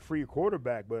to free a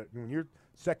quarterback. But when you're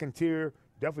second tier,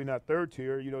 definitely not third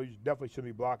tier, you definitely shouldn't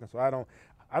be blocking. So I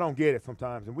don't get it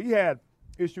sometimes. And we had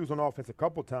issues on offense a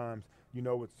couple times,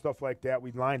 with stuff like that.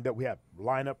 We had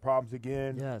lineup problems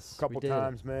again a couple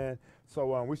times, man.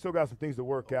 So we still got some things to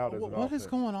work out as an offense. What is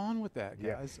going on with that,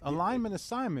 guys? Alignment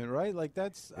assignment, right? Like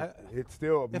that's it's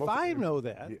still. If I know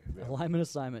that alignment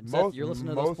assignment. Most, Seth, you're listening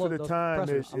to most those of the time,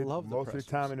 most of the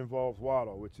time it involves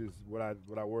Waddle, which is what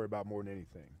I worry about more than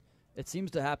anything. It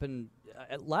seems to happen.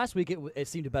 Last week, it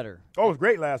seemed better. Oh, it was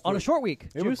great last week. On a short week.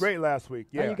 It was great last week,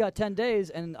 yeah. Now you got 10 days,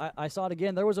 and I saw it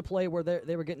again. There was a play where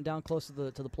they were getting down close to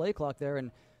the play clock there,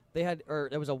 and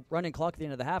there was a running clock at the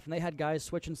end of the half, and they had guys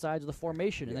switching sides of the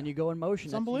formation, and then you go in motion.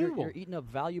 It's unbelievable. You're eating up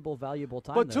valuable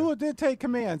time. But Tua did take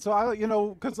command. So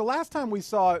because the last time we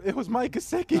saw it was Mike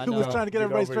Gesicki who was trying to get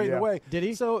everybody straight away. Did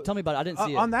he? So tell me about it. I didn't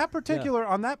see it on that particular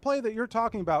on that play that you're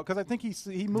talking about. Because I think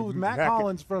he moved Matt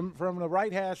Collins from the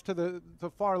right hash to the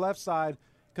far left side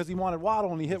because he wanted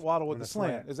Waddle, and he hit Waddle with the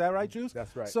slant. Is that right, Juice?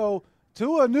 That's right. So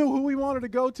Tua knew who he wanted to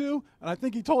go to, and I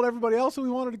think he told everybody else who he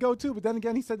wanted to go to. But then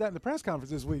again, he said that in the press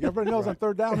conference this week. Everybody knows on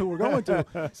third down who we're going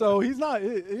to. So he's not,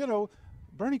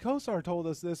 Bernie Kosar told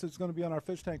us this. It's going to be on our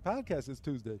Fish Tank podcast this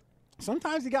Tuesday.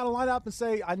 sometimes you got to line up and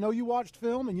say, I know you watched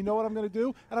film and you know what I'm going to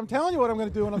do, and I'm telling you what I'm going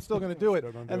to do, and I'm still going to do it.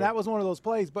 And that was one of those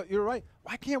plays. But you're right.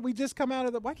 Why can't we just come out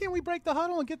of why can't we break the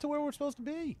huddle and get to where we're supposed to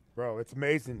be? Bro, it's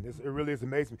amazing. It really is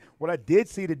amazing. What I did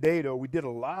see today, though, we did a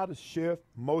lot of shift,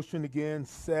 motion again,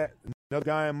 set, another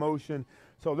guy in motion.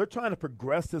 So they're trying to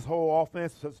progress this whole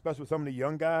offense, especially with some of the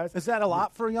young guys. Is that a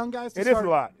lot for young guys to start? It is a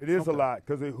lot. It is a lot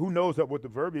because who knows what the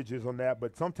verbiage is on that.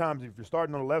 But sometimes if you're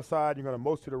starting on the left side, you're going to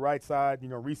motion to the right side, you're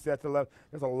going to reset to the left.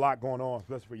 There's a lot going on,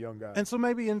 especially for young guys. And so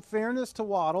maybe in fairness to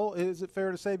Waddle, is it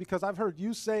fair to say, because I've heard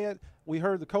you say it, we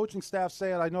heard the coaching staff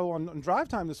say it, I know on Drive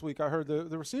Time this week I heard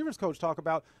the receivers coach talk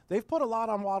about they've put a lot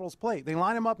on Waddle's plate. They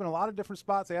line him up in a lot of different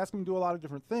spots. They ask him to do a lot of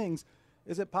different things.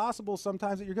 Is it possible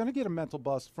sometimes that you're going to get a mental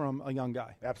bust from a young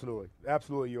guy? Absolutely.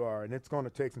 Absolutely you are. And it's going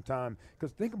to take some time.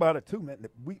 Because think about it, too, man.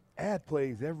 We add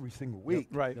plays every single week.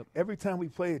 Yep, right. Yep. Every time we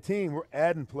play a team, we're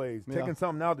adding plays, taking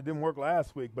something out that didn't work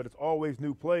last week, but it's always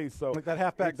new plays. So like that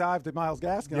halfback dive to Myles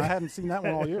Gaskin. I hadn't seen that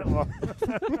one all year.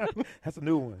 That's a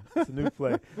new one. It's a new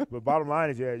play. But bottom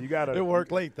line is, you got to – it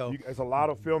worked late, though. It's a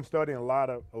lot of film study and a lot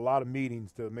of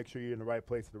meetings to make sure you're in the right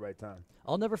place at the right time.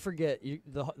 I'll never forget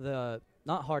the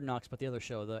not Hard Knocks, but the other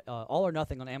show, the All or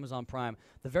Nothing on Amazon Prime.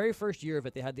 The very first year of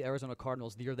it, they had the Arizona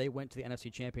Cardinals, the year they went to the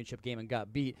NFC Championship game and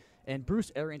got beat. And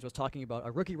Bruce Arians was talking about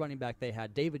a rookie running back they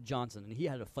had, David Johnson, and he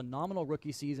had a phenomenal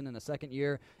rookie season in the second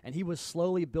year, and he was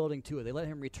slowly building to it. They let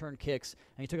him return kicks,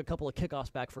 and he took a couple of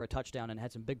kickoffs back for a touchdown and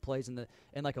had some big plays in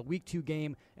like a Week 2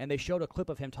 game, and they showed a clip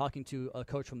of him talking to a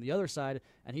coach from the other side,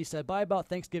 and he said, by about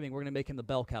Thanksgiving, we're going to make him the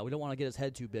bell cow. We don't want to get his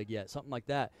head too big yet, something like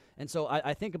that. And so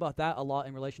I think about that a lot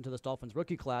in relation to this Dolphins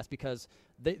rookie class because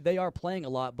they are playing a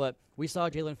lot, but we saw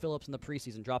Jalen Phillips in the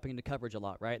preseason dropping into coverage a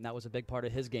lot, right? And that was a big part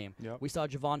of his game. Yep. We saw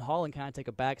Javon Holland kind of take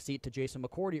a back seat to Jason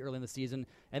McCourty early in the season,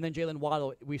 and then Jalen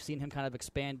Waddle, we've seen him kind of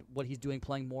expand what he's doing,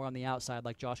 playing more on the outside,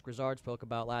 like Josh Grizzard spoke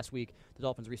about last week, the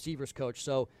Dolphins receivers coach.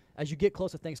 So as you get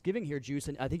close to Thanksgiving here, Juice,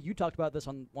 and I think you talked about this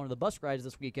on one of the bus rides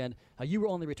this weekend, how you were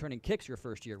only returning kicks your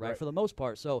first year, right, for the most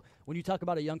part. So when you talk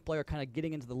about a young player kind of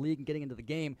getting into the league and getting into the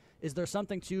game, is there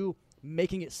something to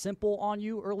making it simple on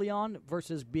you early on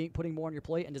versus putting more on your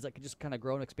plate, and does that just kind of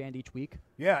grow and expand each week?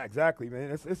 Yeah, exactly,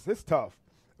 man. It's tough.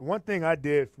 One thing I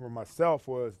did for myself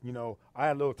was, I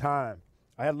had a little time.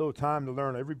 I had a little time to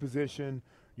learn every position,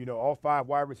 all 5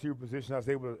 wide receiver positions. I was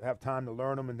able to have time to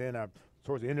learn them, and then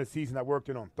towards the end of the season, I worked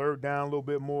in on third down a little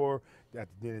bit more. At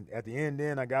the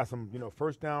end, I got some,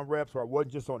 first down reps where I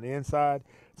wasn't just on the inside.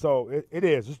 So it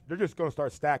is. They're just going to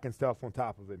start stacking stuff on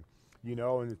top of it.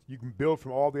 And you can build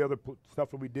from all the other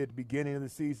stuff that we did at the beginning of the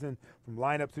season, from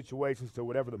lineup situations to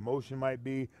whatever the motion might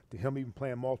be, to him even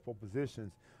playing multiple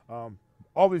positions.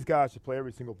 All these guys should play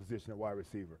every single position at wide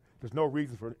receiver. There's no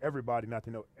reason for everybody not to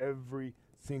know every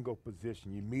single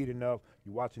position. You meet enough,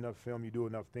 you watch enough film, you do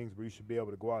enough things where you should be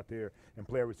able to go out there and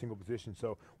play every single position.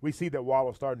 So we see that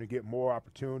Waddle's starting to get more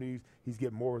opportunities. He's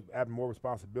getting having more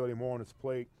responsibility, more on his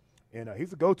plate. And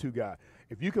he's a go-to guy.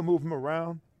 If you can move him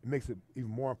around, it makes it even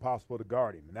more impossible to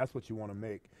guard him, and that's what you want to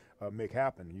make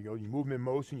happen. You move him in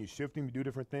motion, you shift him, you do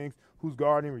different things. Who's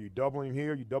guarding him? Are you doubling him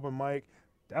here? You doubling Mike?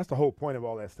 That's the whole point of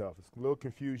all that stuff. It's a little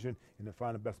confusion and to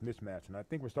find the best mismatch, and I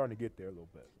think we're starting to get there a little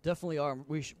bit. Definitely are.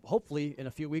 We hopefully in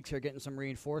a few weeks here getting some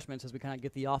reinforcements as we kind of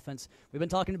get the offense. We've been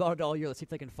talking about it all year. Let's see if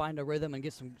they can find a rhythm and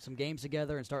get some games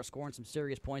together and start scoring some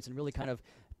serious points and really kind of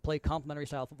play complementary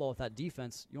style football with that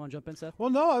defense. You want to jump in, Seth?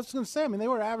 Well, no, I was going to say, they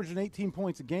were averaging 18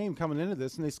 points a game coming into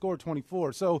this, and they scored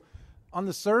 24. So on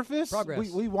the surface,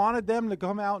 we wanted them to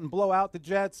come out and blow out the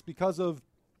Jets because of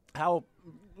how,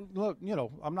 look,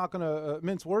 I'm not going to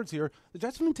mince words here. The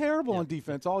Jets have been terrible on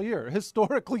defense all year,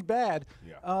 historically bad.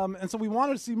 Yeah. And so we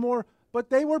wanted to see more,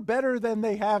 but they were better than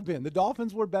they have been. The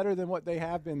Dolphins were better than what they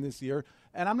have been this year.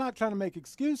 And I'm not trying to make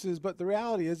excuses, but the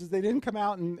reality is they didn't come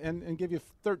out and give you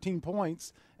 13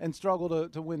 points and struggle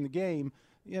to win the game.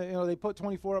 They put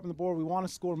 24 up on the board. We want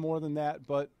to score more than that,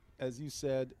 but as you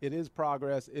said, it is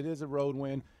progress. It is a road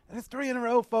win. And it's 3 in a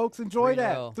row, folks. Enjoy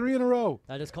that. 3 in a row.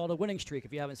 That is called a winning streak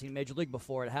if you haven't seen Major League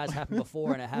before. It has happened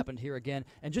before, and it happened here again.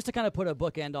 And just to kind of put a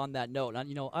bookend on that note,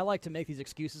 I like to make these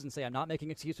excuses and say I'm not making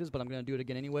excuses, but I'm going to do it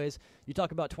again anyways. You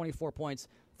talk about 24 points,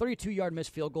 32-yard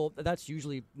missed field goal. That's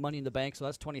usually money in the bank, so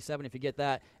that's 27 if you get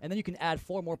that. And then you can add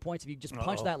 4 more points if you just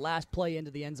punch that last play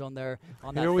into the end zone there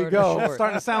on that Here we go. It's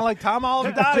starting to sound like Tom Oliver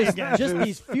again. Just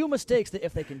these few mistakes that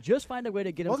if they can just find a way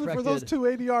to get them corrected. For those 2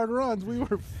 80-yard runs, we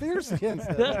were fierce against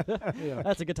them.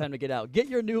 That's a good time to get out. Get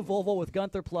your new Volvo with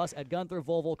Gunther Plus at Gunther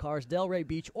Volvo Cars, Delray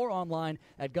Beach, or online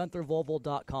at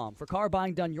GuntherVolvo.com. For car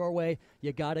buying done your way,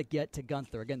 you got to get to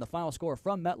Gunther. Again, the final score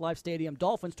from MetLife Stadium,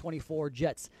 Dolphins 24,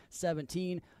 Jets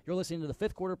 17. You're listening to the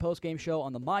fifth quarter postgame show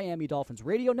on the Miami Dolphins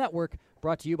Radio Network,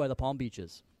 brought to you by the Palm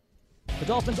Beaches. The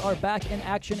Dolphins are back in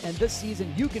action, and this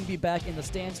season you can be back in the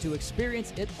stands to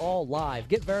experience it all live.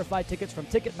 Get verified tickets from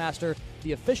Ticketmaster,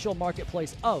 the official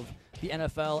marketplace of the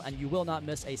NFL, and you will not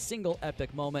miss a single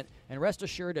epic moment. And rest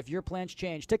assured, if your plans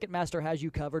change, Ticketmaster has you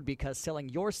covered, because selling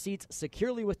your seats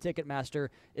securely with Ticketmaster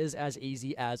is as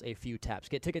easy as a few taps.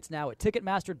 Get tickets now at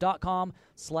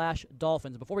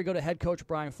Ticketmaster.com/Dolphins. Before we go to head coach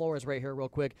Brian Flores right here real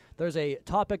quick, there's a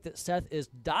topic that Seth is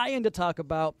dying to talk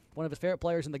about, one of his favorite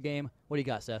players in the game. What do you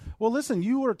got, Seth? Well, listen,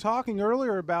 you were talking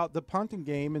earlier about the punting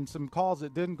game and some calls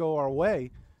that didn't go our way.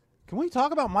 Can we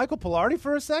talk about Michael Pilardi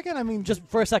for a second? I mean, just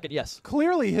for a second, yes.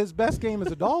 Clearly his best game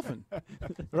as a Dolphin,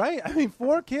 right? I mean,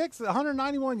 4 kicks,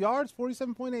 191 yards,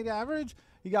 47.8 average.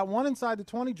 He got one inside the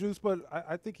 20 juice, but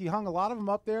I think he hung a lot of them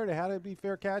up there. They had to be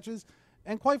fair catches.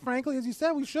 And quite frankly, as you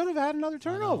said, we should have had another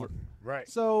turnover. Right.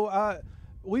 So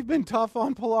we've been tough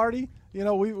on Pilardi. You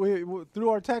know, we through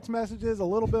our text messages, a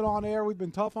little bit on air, we've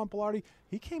been tough on Pilardi.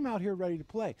 He came out here ready to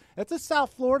play. That's a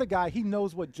South Florida guy. He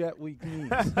knows what Jet Week means.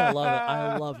 I love it.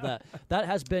 I love that. That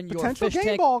has been your Potential fish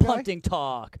tank ball punting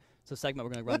talk. It's a segment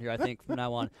we're going to run here, I think, from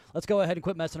now on. Let's go ahead and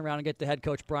quit messing around and get to head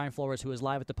coach Brian Flores, who is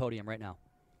live at the podium right now.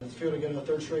 It's feel to get a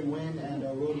third straight win and a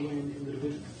road win in the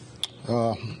division.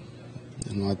 I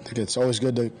think it's always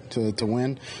good to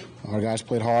win. Our guys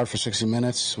played hard for 60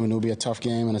 minutes. We knew it would be a tough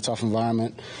game and a tough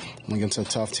environment against a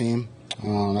tough team.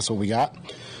 That's what we got.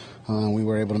 We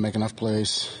were able to make enough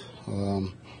plays, or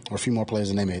a few more plays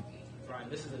than they made. Brian,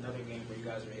 this is another game where you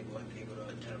guys are able to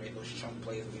generate those chunk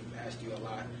plays. We've asked you a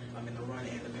lot in the run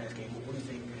and the pass game. What do you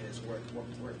think has worked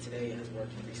today and has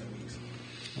worked in recent weeks?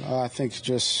 I think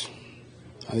it's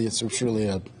really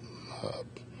a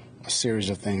series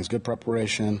of things. Good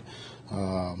preparation,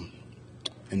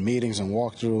 in meetings and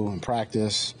walkthrough and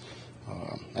practice,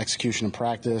 execution and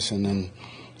practice, and then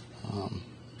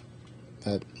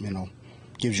that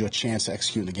gives you a chance to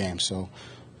execute in the game. So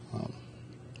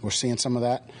we're seeing some of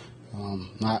that.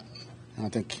 I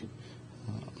think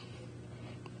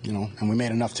and we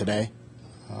made enough today.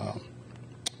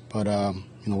 But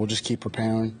we'll just keep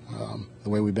preparing the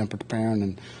way we've been preparing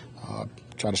and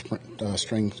try to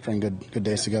string good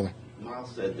days together.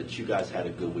 Miles said that you guys had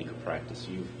a good week of practice.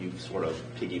 You've sort of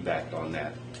piggybacked on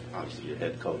that. Obviously, your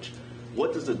head coach.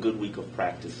 What does a good week of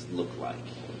practice look like?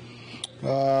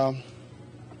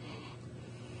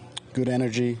 Good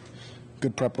energy,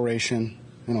 good preparation.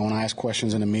 When I ask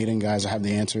questions in a meeting, guys have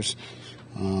the answers.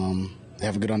 They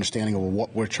have a good understanding of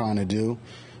what we're trying to do,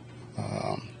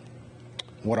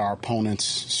 what our opponent's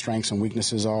strengths and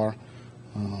weaknesses are.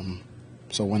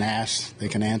 So when asked, they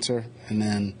can answer, and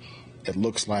then it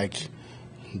looks like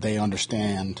they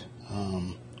understand,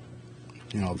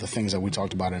 the things that we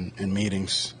talked about in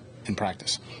meetings in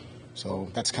practice. So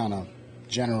that's kind of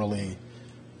generally,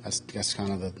 that's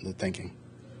kind of the thinking.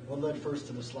 What led first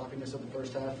to the sloppiness of the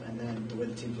first half and then the way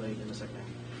the team played in the second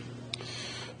half?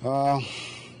 I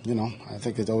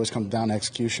think it always comes down to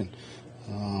execution.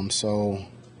 So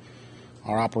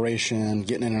our operation,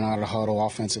 getting in and out of the huddle,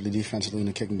 offensively, defensively in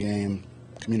the kicking game,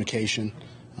 communication.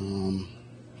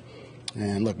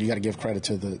 And look, you got to give credit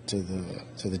to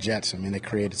the Jets. I mean, they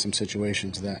created some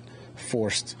situations that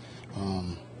forced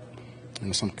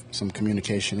some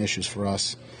communication issues for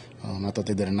us. I thought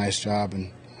they did a nice job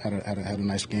and had a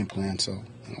nice game plan. So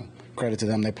credit to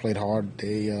them. They played hard.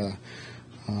 They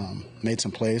made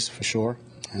some plays for sure,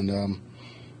 and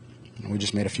we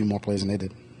just made a few more plays than they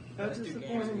did. Last 2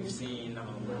 games we've seen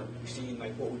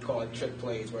like what we call trick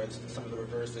plays, where it's some of the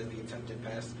reverses, the attempted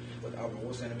pass with Albert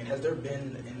Wilson. I mean, has there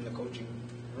been in the coaching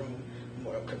room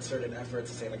more concerted effort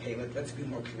to say like, hey, let's be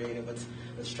more creative. Let's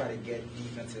try to get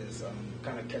defenses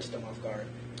kind of catch them off guard?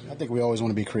 I think we always want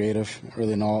to be creative,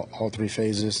 really, in all 3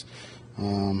 phases,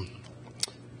 and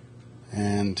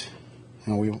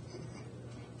you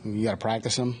got to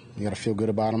practice them. You got to feel good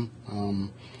about them.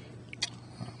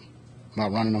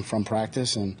 About running them from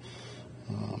practice, and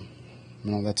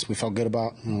we felt good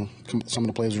about some of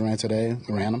the plays we ran today.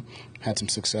 We ran them, had some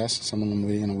success. Some of them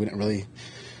we didn't really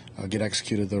get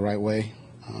executed the right way.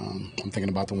 I'm thinking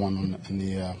about the one in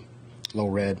the low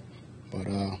red, but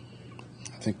I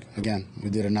think again we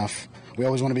did enough. We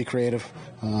always want to be creative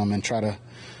and try to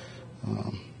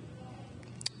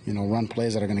run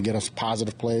plays that are going to get us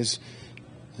positive plays,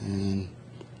 and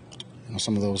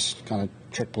some of those kind of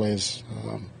trick plays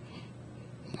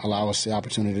allow us the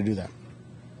opportunity to do that.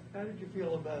 How did you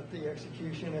feel about the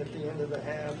execution at the end of the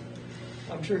half?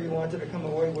 I'm sure you wanted to come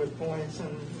away with points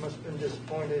and must have been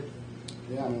disappointed.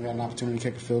 Yeah, I mean, we had an opportunity to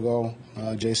kick a field goal.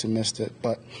 Jason missed it,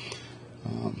 but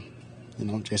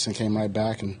Jason came right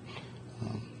back and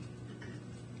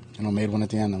made one at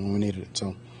the end when we needed it.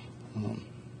 So.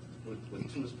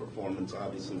 With Tua's performance,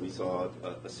 obviously we saw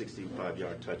a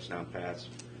 65-yard touchdown pass.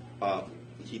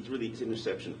 He threw the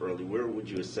interception early. Where would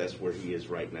you assess where he is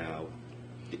right now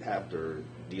after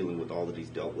dealing with all that he's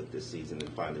dealt with this season and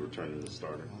finally returning to the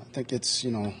starter? I think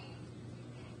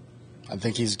I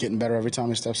think he's getting better every time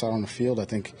he steps out on the field. I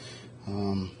think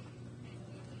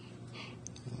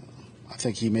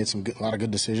he made a lot of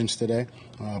good decisions today.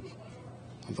 I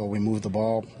thought we moved the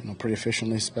ball, pretty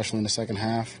efficiently, especially in the second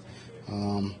half.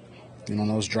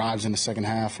 Those drives in the second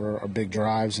half are big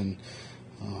drives, and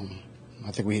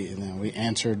I think we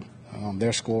answered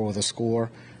their score with a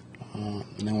score, and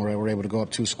then we were able to go up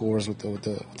 2 scores with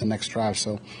the next drive.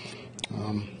 So,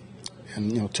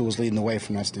 Tua's leading the way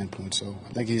from that standpoint. So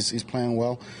I think he's playing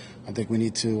well. I think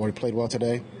he played well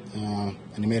today, and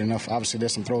he made enough. Obviously,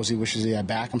 there's some throws he wishes he had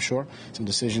back, I'm sure. Some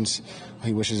decisions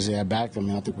he wishes he had back. I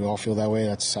mean, I think we all feel that way.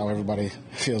 That's how everybody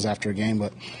feels after a game.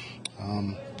 But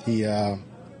he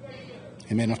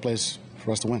made enough plays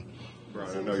for us to win.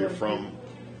 Brian, I know you're from.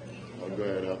 Go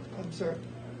ahead. I'm sorry.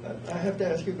 I have to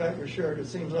ask you about your shirt. It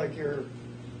seems like you're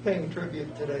paying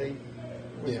tribute today.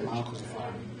 Yeah, my uncle's a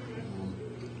fireman.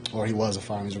 Or he was a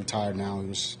fireman. He's retired now. He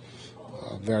was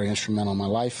very instrumental in my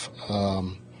life.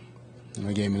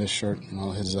 He gave me this shirt.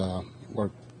 His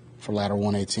worked for Ladder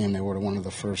 1A team. They were one of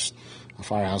the first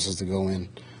firehouses to go in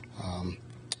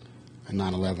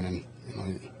 9/11,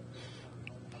 and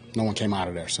no one came out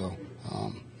of there. So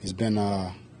he's been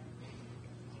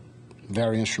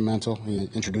very instrumental. He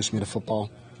introduced me to football.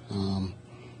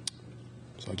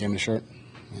 So I gave him the shirt,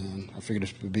 and I figured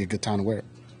this would be a good time to wear it.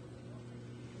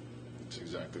 That's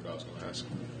exactly what I was going to ask.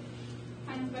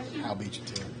 I'll beat you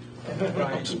to it.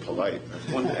 I'm just polite.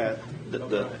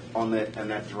 On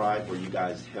that drive where you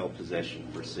guys held possession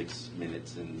for 6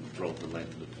 minutes and drove the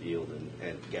length of the field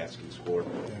and Gaskin scored,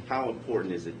 how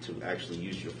important is it to actually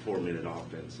use your 4-minute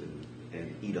offense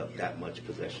and eat up that much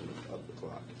possession of the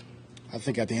clock? I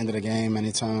think at the end of the game,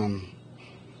 anytime,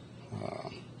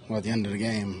 at the end of the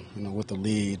game, with the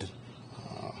lead,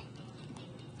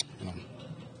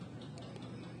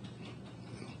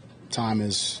 time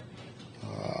is,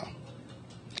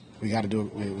 we got to do.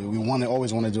 We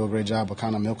always want to do a great job of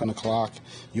kind of milking the clock,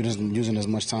 using as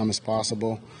much time as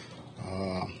possible.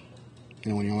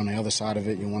 When you're on the other side of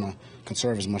it, you want to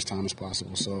conserve as much time as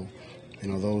possible. So,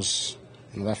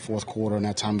 that fourth quarter and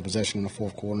that time of possession in the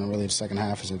fourth quarter and really the second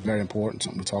half is very important,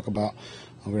 something we talk about.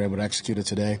 We were able to execute it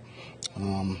today.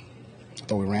 I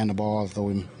thought we ran the ball. I thought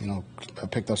we,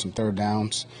 picked up some third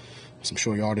downs, some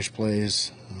short yardage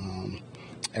plays.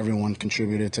 Everyone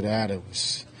contributed to that. It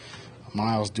was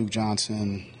Miles, Duke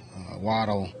Johnson,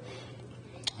 Waddle,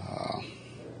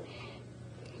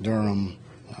 Durham.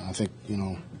 I think,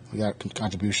 we got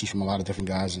contributions from a lot of different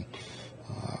guys, and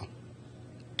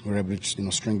we were able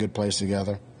to, string good plays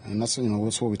together. And that's,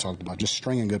 that's what we talked about, just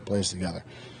stringing good plays together.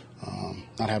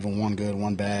 Not having one good,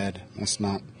 one bad.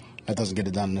 That doesn't get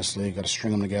it done in this league. Got to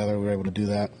string them together. We were able to do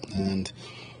that and,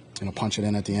 punch it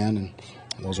in at the end, and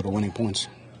those are the winning points.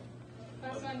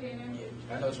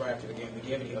 I know it's right after the game, but do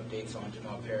you have any updates on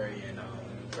Jamal Perry and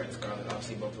Fred Scarlett?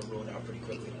 Obviously, both were ruled out pretty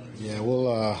quickly. Yeah, I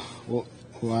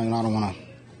don't want to.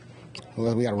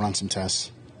 We got to run some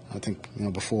tests. I think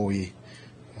before we.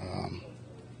 I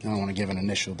don't want to give an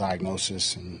initial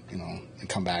diagnosis and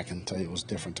come back and tell you it was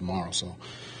different tomorrow. So,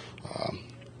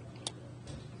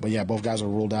 but yeah, both guys are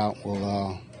ruled out.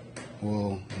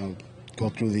 We'll go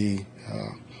through the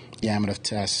gamut of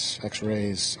tests,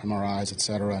 X-rays, MRIs,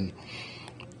 etc., and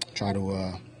try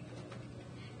to,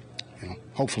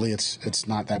 hopefully it's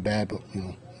not that bad, but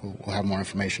we'll have more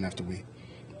information after we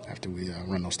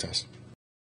run those tests.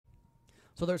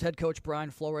 So there's head coach Brian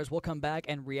Flores. We'll come back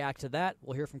and react to that.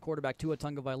 We'll hear from quarterback Tua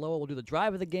Tagovailoa. We'll do the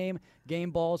drive of the game,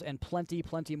 game balls, and plenty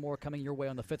more coming your way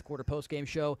on the fifth quarter postgame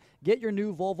show. Get your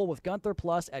new Volvo with Gunther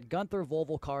Plus at Gunther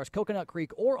Volvo Cars, Coconut Creek,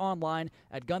 or online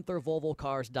at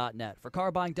GuntherVolvoCars.net. For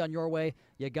car buying done your way,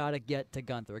 you got to get to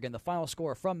Gunther. Again, the final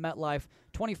score from MetLife,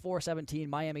 24-17.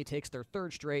 Miami takes their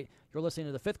third straight. You're listening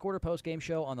to the fifth quarter postgame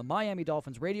show on the Miami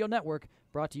Dolphins Radio Network,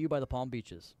 brought to you by the Palm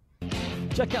Beaches.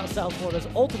 Check out South Florida's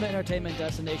ultimate entertainment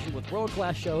destination with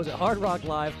world-class shows at Hard Rock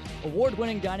Live,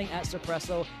 award-winning dining at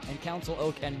Suppresso and Council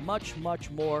Oak, and much,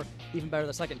 much more. Even better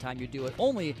the second time you do it.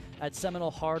 Only at Seminole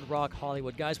Hard Rock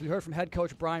Hollywood. Guys, we heard from head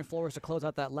coach Brian Flores to close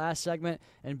out that last segment,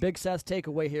 and Big Seth's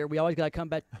takeaway here. We always got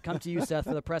to come to you, Seth,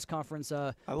 for the press conference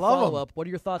follow-up. What are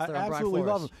your thoughts there on Brian Flores? I absolutely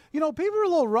love him. You know, people are a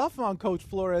little rough on Coach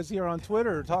Flores here on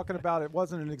Twitter, talking about it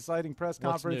wasn't an exciting press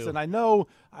conference. And I know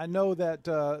that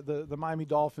the Miami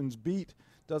Dolphins beat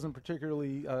doesn't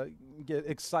particularly get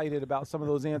excited about some of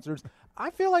those answers.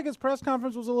 I feel like his press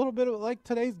conference was a little bit like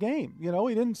today's game. You know,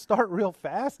 he didn't start real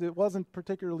fast. It wasn't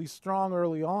particularly strong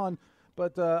early on,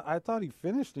 but I thought he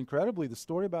finished incredibly. The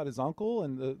story about his uncle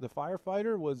and the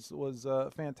firefighter was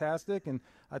fantastic, and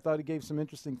I thought he gave some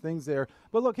interesting things there.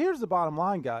 But look, here's the bottom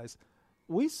line, guys.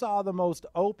 We saw the most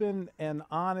open and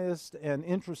honest and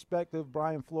introspective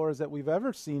Brian Flores that we've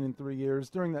ever seen in 3 years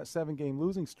during that 7-game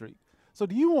losing streak. So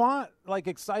do you want, like,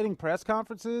 exciting press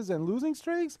conferences and losing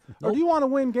streaks? Or do you want to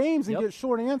win games and get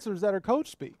short answers that are coach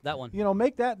speak? That one. You know,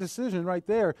 make that decision right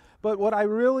there. But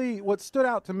what stood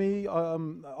out to me, I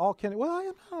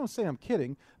don't say I'm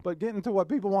kidding, but getting to what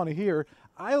people want to hear,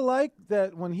 I like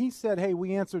that when he said, hey,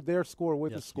 we answered their score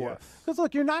with a score. Because,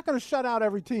 look, you're not going to shut out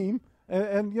every team.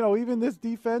 And, you know, even this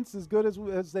defense, as good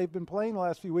as they've been playing the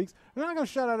last few weeks, they're not going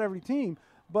to shut out every team.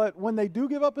 But when they do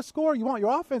give up a score, you want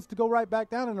your offense to go right back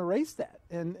down and erase that.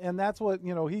 And that's what,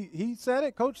 you know, he said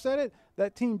it, coach said it.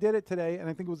 That team did it today, and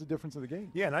I think it was the difference of the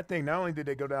game. Yeah, and I think not only did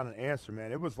they go down and answer,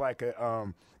 man, it was like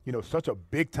such a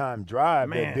big-time drive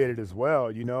that did it as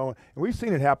well, you know. And we've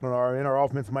seen it happen in our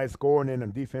offense might score, and then the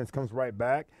defense comes right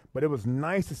back. But it was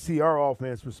nice to see our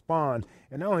offense respond.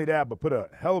 And not only that, but put a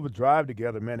hell of a drive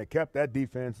together, man. It kept that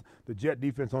defense, the Jet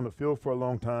defense, on the field for a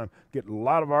long time, get a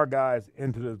lot of our guys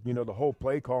into the whole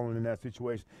play calling in that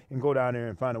situation, and go down there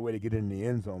and find a way to get in the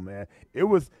end zone, man.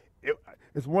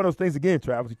 It's one of those things, again,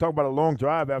 Travis, you talk about a long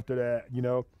drive after that, you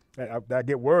know. I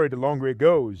get worried the longer it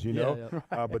goes, you know.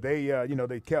 Yeah. But they,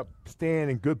 they kept staying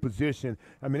in good position.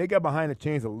 I mean, they got behind the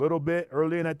chains a little bit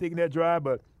early in, I think, in that drive,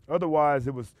 but otherwise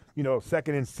it was,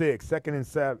 2nd and 6, 2nd and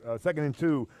 7, 2nd and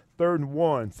 2, 3rd and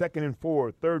 1, 2nd and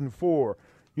 4, 3rd and 4,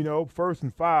 1st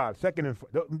and 5, 2nd and 4.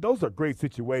 Those are great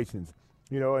situations,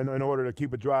 in order to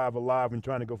keep a drive alive and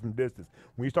trying to go from distance.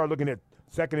 When you start looking at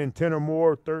 2nd and 10 or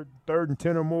more, 3rd and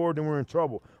 10 or more, then we're in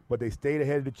trouble. But they stayed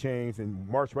ahead of the chains and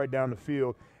marched right down the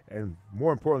field. And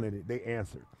more importantly, they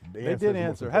answered. They did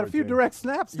answer. Had a few direct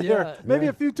snaps there. Yeah. Maybe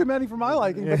a few too many for my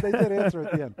liking, but they did answer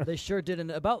at the end. They sure did. In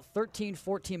about 13,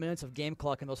 14 minutes of game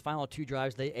clock in those final two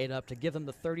drives, they ate up to give them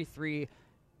the 33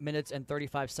 minutes and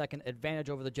 35-second advantage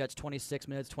over the Jets, 26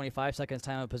 minutes, 25 seconds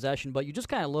time of possession. But you just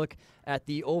kind of look at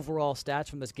the overall stats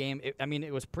from this game.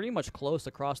 It was pretty much close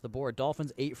across the board.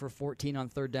 Dolphins 8 for 14 on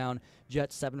third down.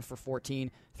 Jets 7 for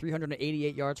 14.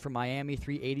 388 yards for Miami,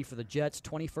 380 for the Jets.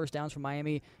 20 first downs for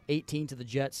Miami, 18 to the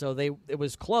Jets. So it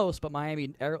was close, but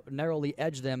Miami narrowly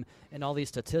edged them in all these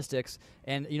statistics.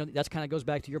 And, that kind of goes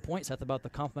back to your point, Seth, about the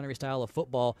complementary style of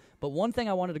football. But one thing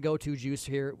I wanted to go to, Juice,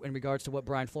 here in regards to what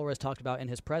Brian Flores talked about in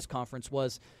his press conference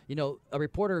was, a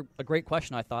reporter, a great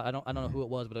question, I thought. I don't know who it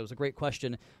was, but it was a great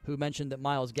question, who mentioned that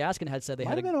Myles Gaskin had said they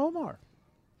had been Omar.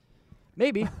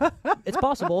 Maybe. It's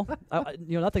possible.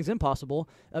 Nothing's impossible.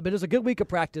 But it was a good week of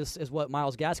practice is what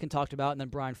Myles Gaskin talked about, and then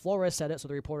Brian Flores said it. So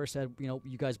the reporter said,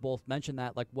 you guys both mentioned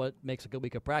that, like, what makes a good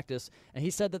week of practice. And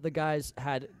he said that the guys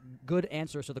had good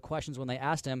answers to the questions when they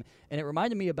asked him. And it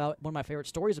reminded me about one of my favorite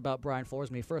stories about Brian Flores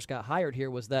when he first got hired here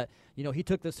was that, he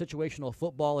took this situational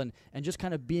football and just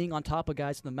kind of being on top of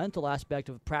guys in the mental aspect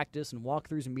of practice and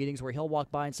walkthroughs and meetings where he'll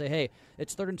walk by and say, hey,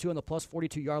 it's 3rd and 2 on the plus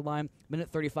 42-yard line, minute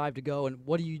 35 to go, and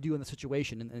what do you do in the situation?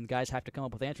 And guys have to come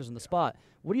up with answers in the spot.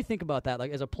 What do you think about that?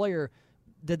 Like, as a player,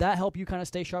 did that help you kind of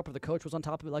stay sharp if the coach was on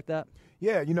top of it like that?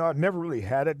 Yeah, I've never really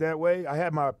had it that way. I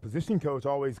had my position coach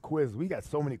always quiz. We got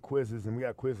so many quizzes, and we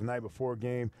got quiz the night before a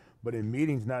game, but in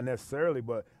meetings, not necessarily.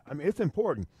 But, it's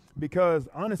important because,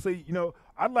 honestly,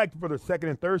 I'd like for the second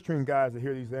and third string guys to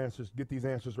hear these answers, get these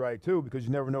answers right, too, because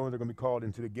you never know when they're going to be called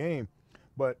into the game.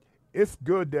 But it's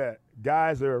good that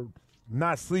guys are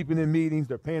not sleeping in meetings.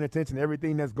 They're paying attention to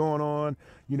everything that's going on.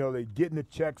 They're getting the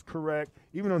checks correct.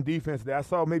 Even on defense, I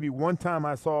saw maybe one time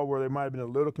where there might have been a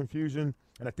little confusion,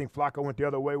 and I think Flacco went the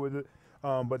other way with it.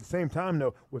 But at the same time,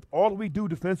 though, with all that we do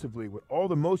defensively, with all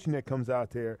the motion that comes out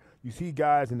there, you see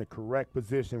guys in the correct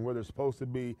position where they're supposed to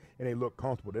be, and they look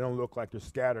comfortable. They don't look like they're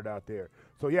scattered out there.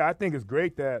 So, yeah, I think it's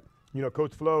great that You know,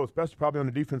 Coach Flo, especially probably on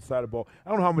the defensive side of the ball, I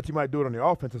don't know how much he might do it on the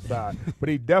offensive side, but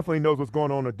he definitely knows what's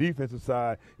going on the defensive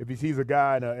side. If he sees a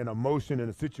guy in a motion, in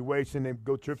a situation, and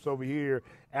go trips over here,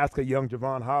 ask a young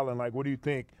Javon Holland, like, what do you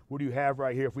think? What do you have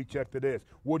right here if we check to this?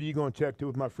 What are you going to check to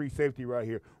with my free safety right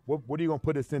here? What are you going to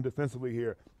put us in defensively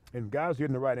here? And guys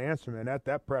getting the right answer, man.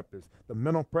 That prep is – the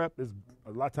mental prep is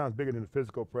a lot of times bigger than the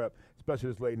physical prep, especially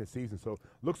this late in the season. So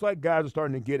looks like guys are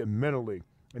starting to get it mentally,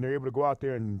 and they're able to go out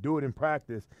there and do it in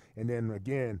practice. And then,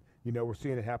 again, you know, we're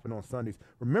seeing it happen on Sundays.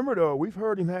 Remember, though, we've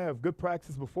heard him have good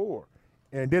practice before.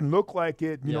 And it didn't look like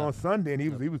it, you know, on Sunday. And he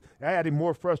was I had him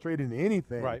more frustrated than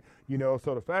anything. Right. You know,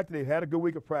 so the fact that they had a good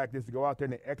week of practice to go out there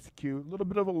and execute, a little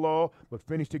bit of a lull, but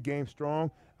finish the game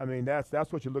strong. I mean, that's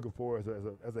what you're looking for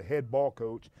as a head ball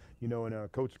coach, you know,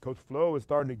 and Coach Flo is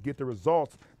starting to get the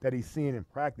results that he's seeing in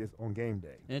practice on game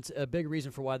day. And it's a big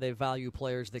reason for why they value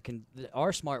players that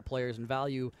are smart players and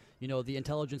value, you know, the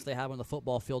intelligence they have on the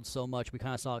football field so much. We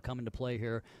kind of saw it come into play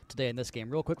here today in this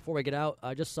game. Real quick before we get out,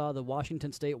 I just saw the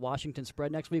Washington State-Washington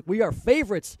spread next week. We are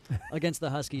favorites against the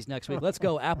Huskies next week. Let's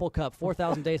go, Apple Cup.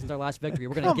 4,000 days since our last victory.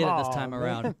 We're going to get it this time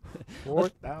around.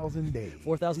 4,000 days.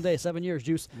 4,000 days, 7 years,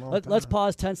 Juice. Let's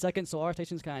pause 10 seconds so our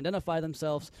stations can identify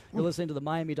themselves. You're listening to the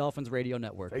Miami Dolphins Radio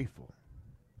Network. Faithful.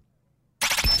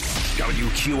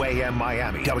 WQAM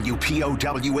Miami,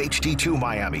 WPOW HD2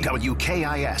 Miami,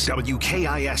 WKIS,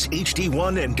 WKIS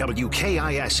HD1, and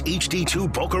WKIS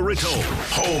HD2 Boca Raton.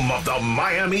 Home of the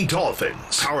Miami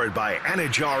Dolphins. Powered by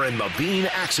Anajar and Levine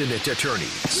Accident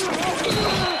Attorneys.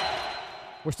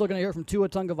 We're still going to hear from Tua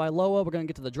Tagovailoa. We're going to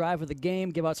get to the drive of the game,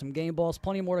 give out some game balls.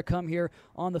 Plenty more to come here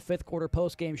on the fifth quarter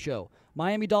post-game show.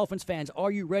 Miami Dolphins fans,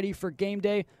 are you ready for game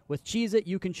day? With Cheez-It,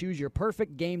 you can choose your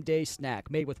perfect game day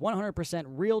snack, made with 100%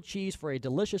 real cheese for a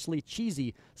deliciously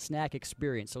cheesy snack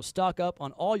experience. So stock up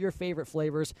on all your favorite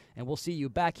flavors, and we'll see you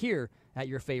back here at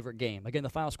your favorite game. Again, the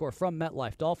final score from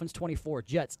MetLife, Dolphins 24,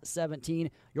 Jets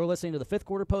 17. You're listening to the fifth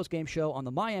quarter post-game show on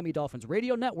the Miami Dolphins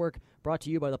Radio Network, brought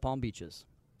to you by the Palm Beaches.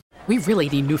 We really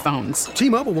need new phones.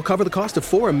 T-Mobile will cover the cost of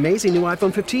 4 amazing new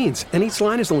iPhone 15s, and each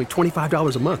line is only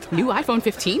 $25 a month. New iPhone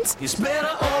 15s? It's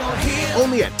better over here.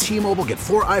 Only at T-Mobile, get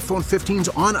 4 iPhone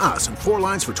 15s on us and 4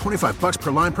 lines for $25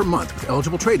 per line per month with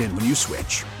eligible trade-in when you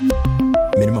switch.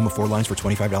 Minimum of 4 lines for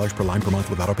 $25 per line per month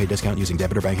with autopay discount using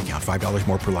debit or bank account. $5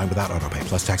 more per line without autopay,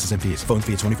 plus taxes and fees. Phone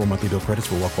fee at 24 monthly bill credits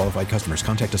for well-qualified customers.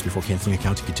 Contact us before canceling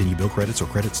account to continue bill credits or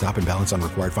credit stop and balance on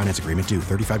required finance agreement due.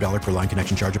 $35 per line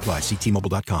connection charge applies. See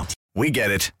T-Mobile.com. We get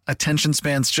it. Attention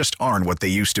spans just aren't what they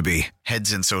used to be.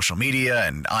 Heads in social media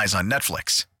and eyes on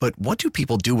Netflix. But what do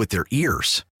people do with their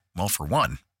ears? Well, for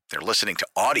one, they're listening to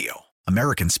audio.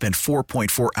 Americans spend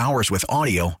 4.4 hours with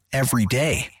audio every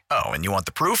day. Oh, and you want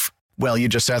the proof? Well, you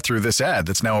just sat through this ad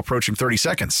that's now approaching 30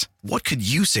 seconds. What could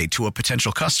you say to a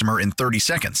potential customer in 30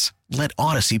 seconds? Let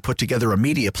Odyssey put together a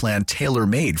media plan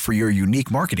tailor-made for your unique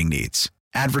marketing needs.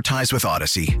 Advertise with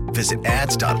Odyssey. Visit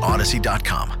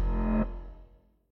ads.odyssey.com.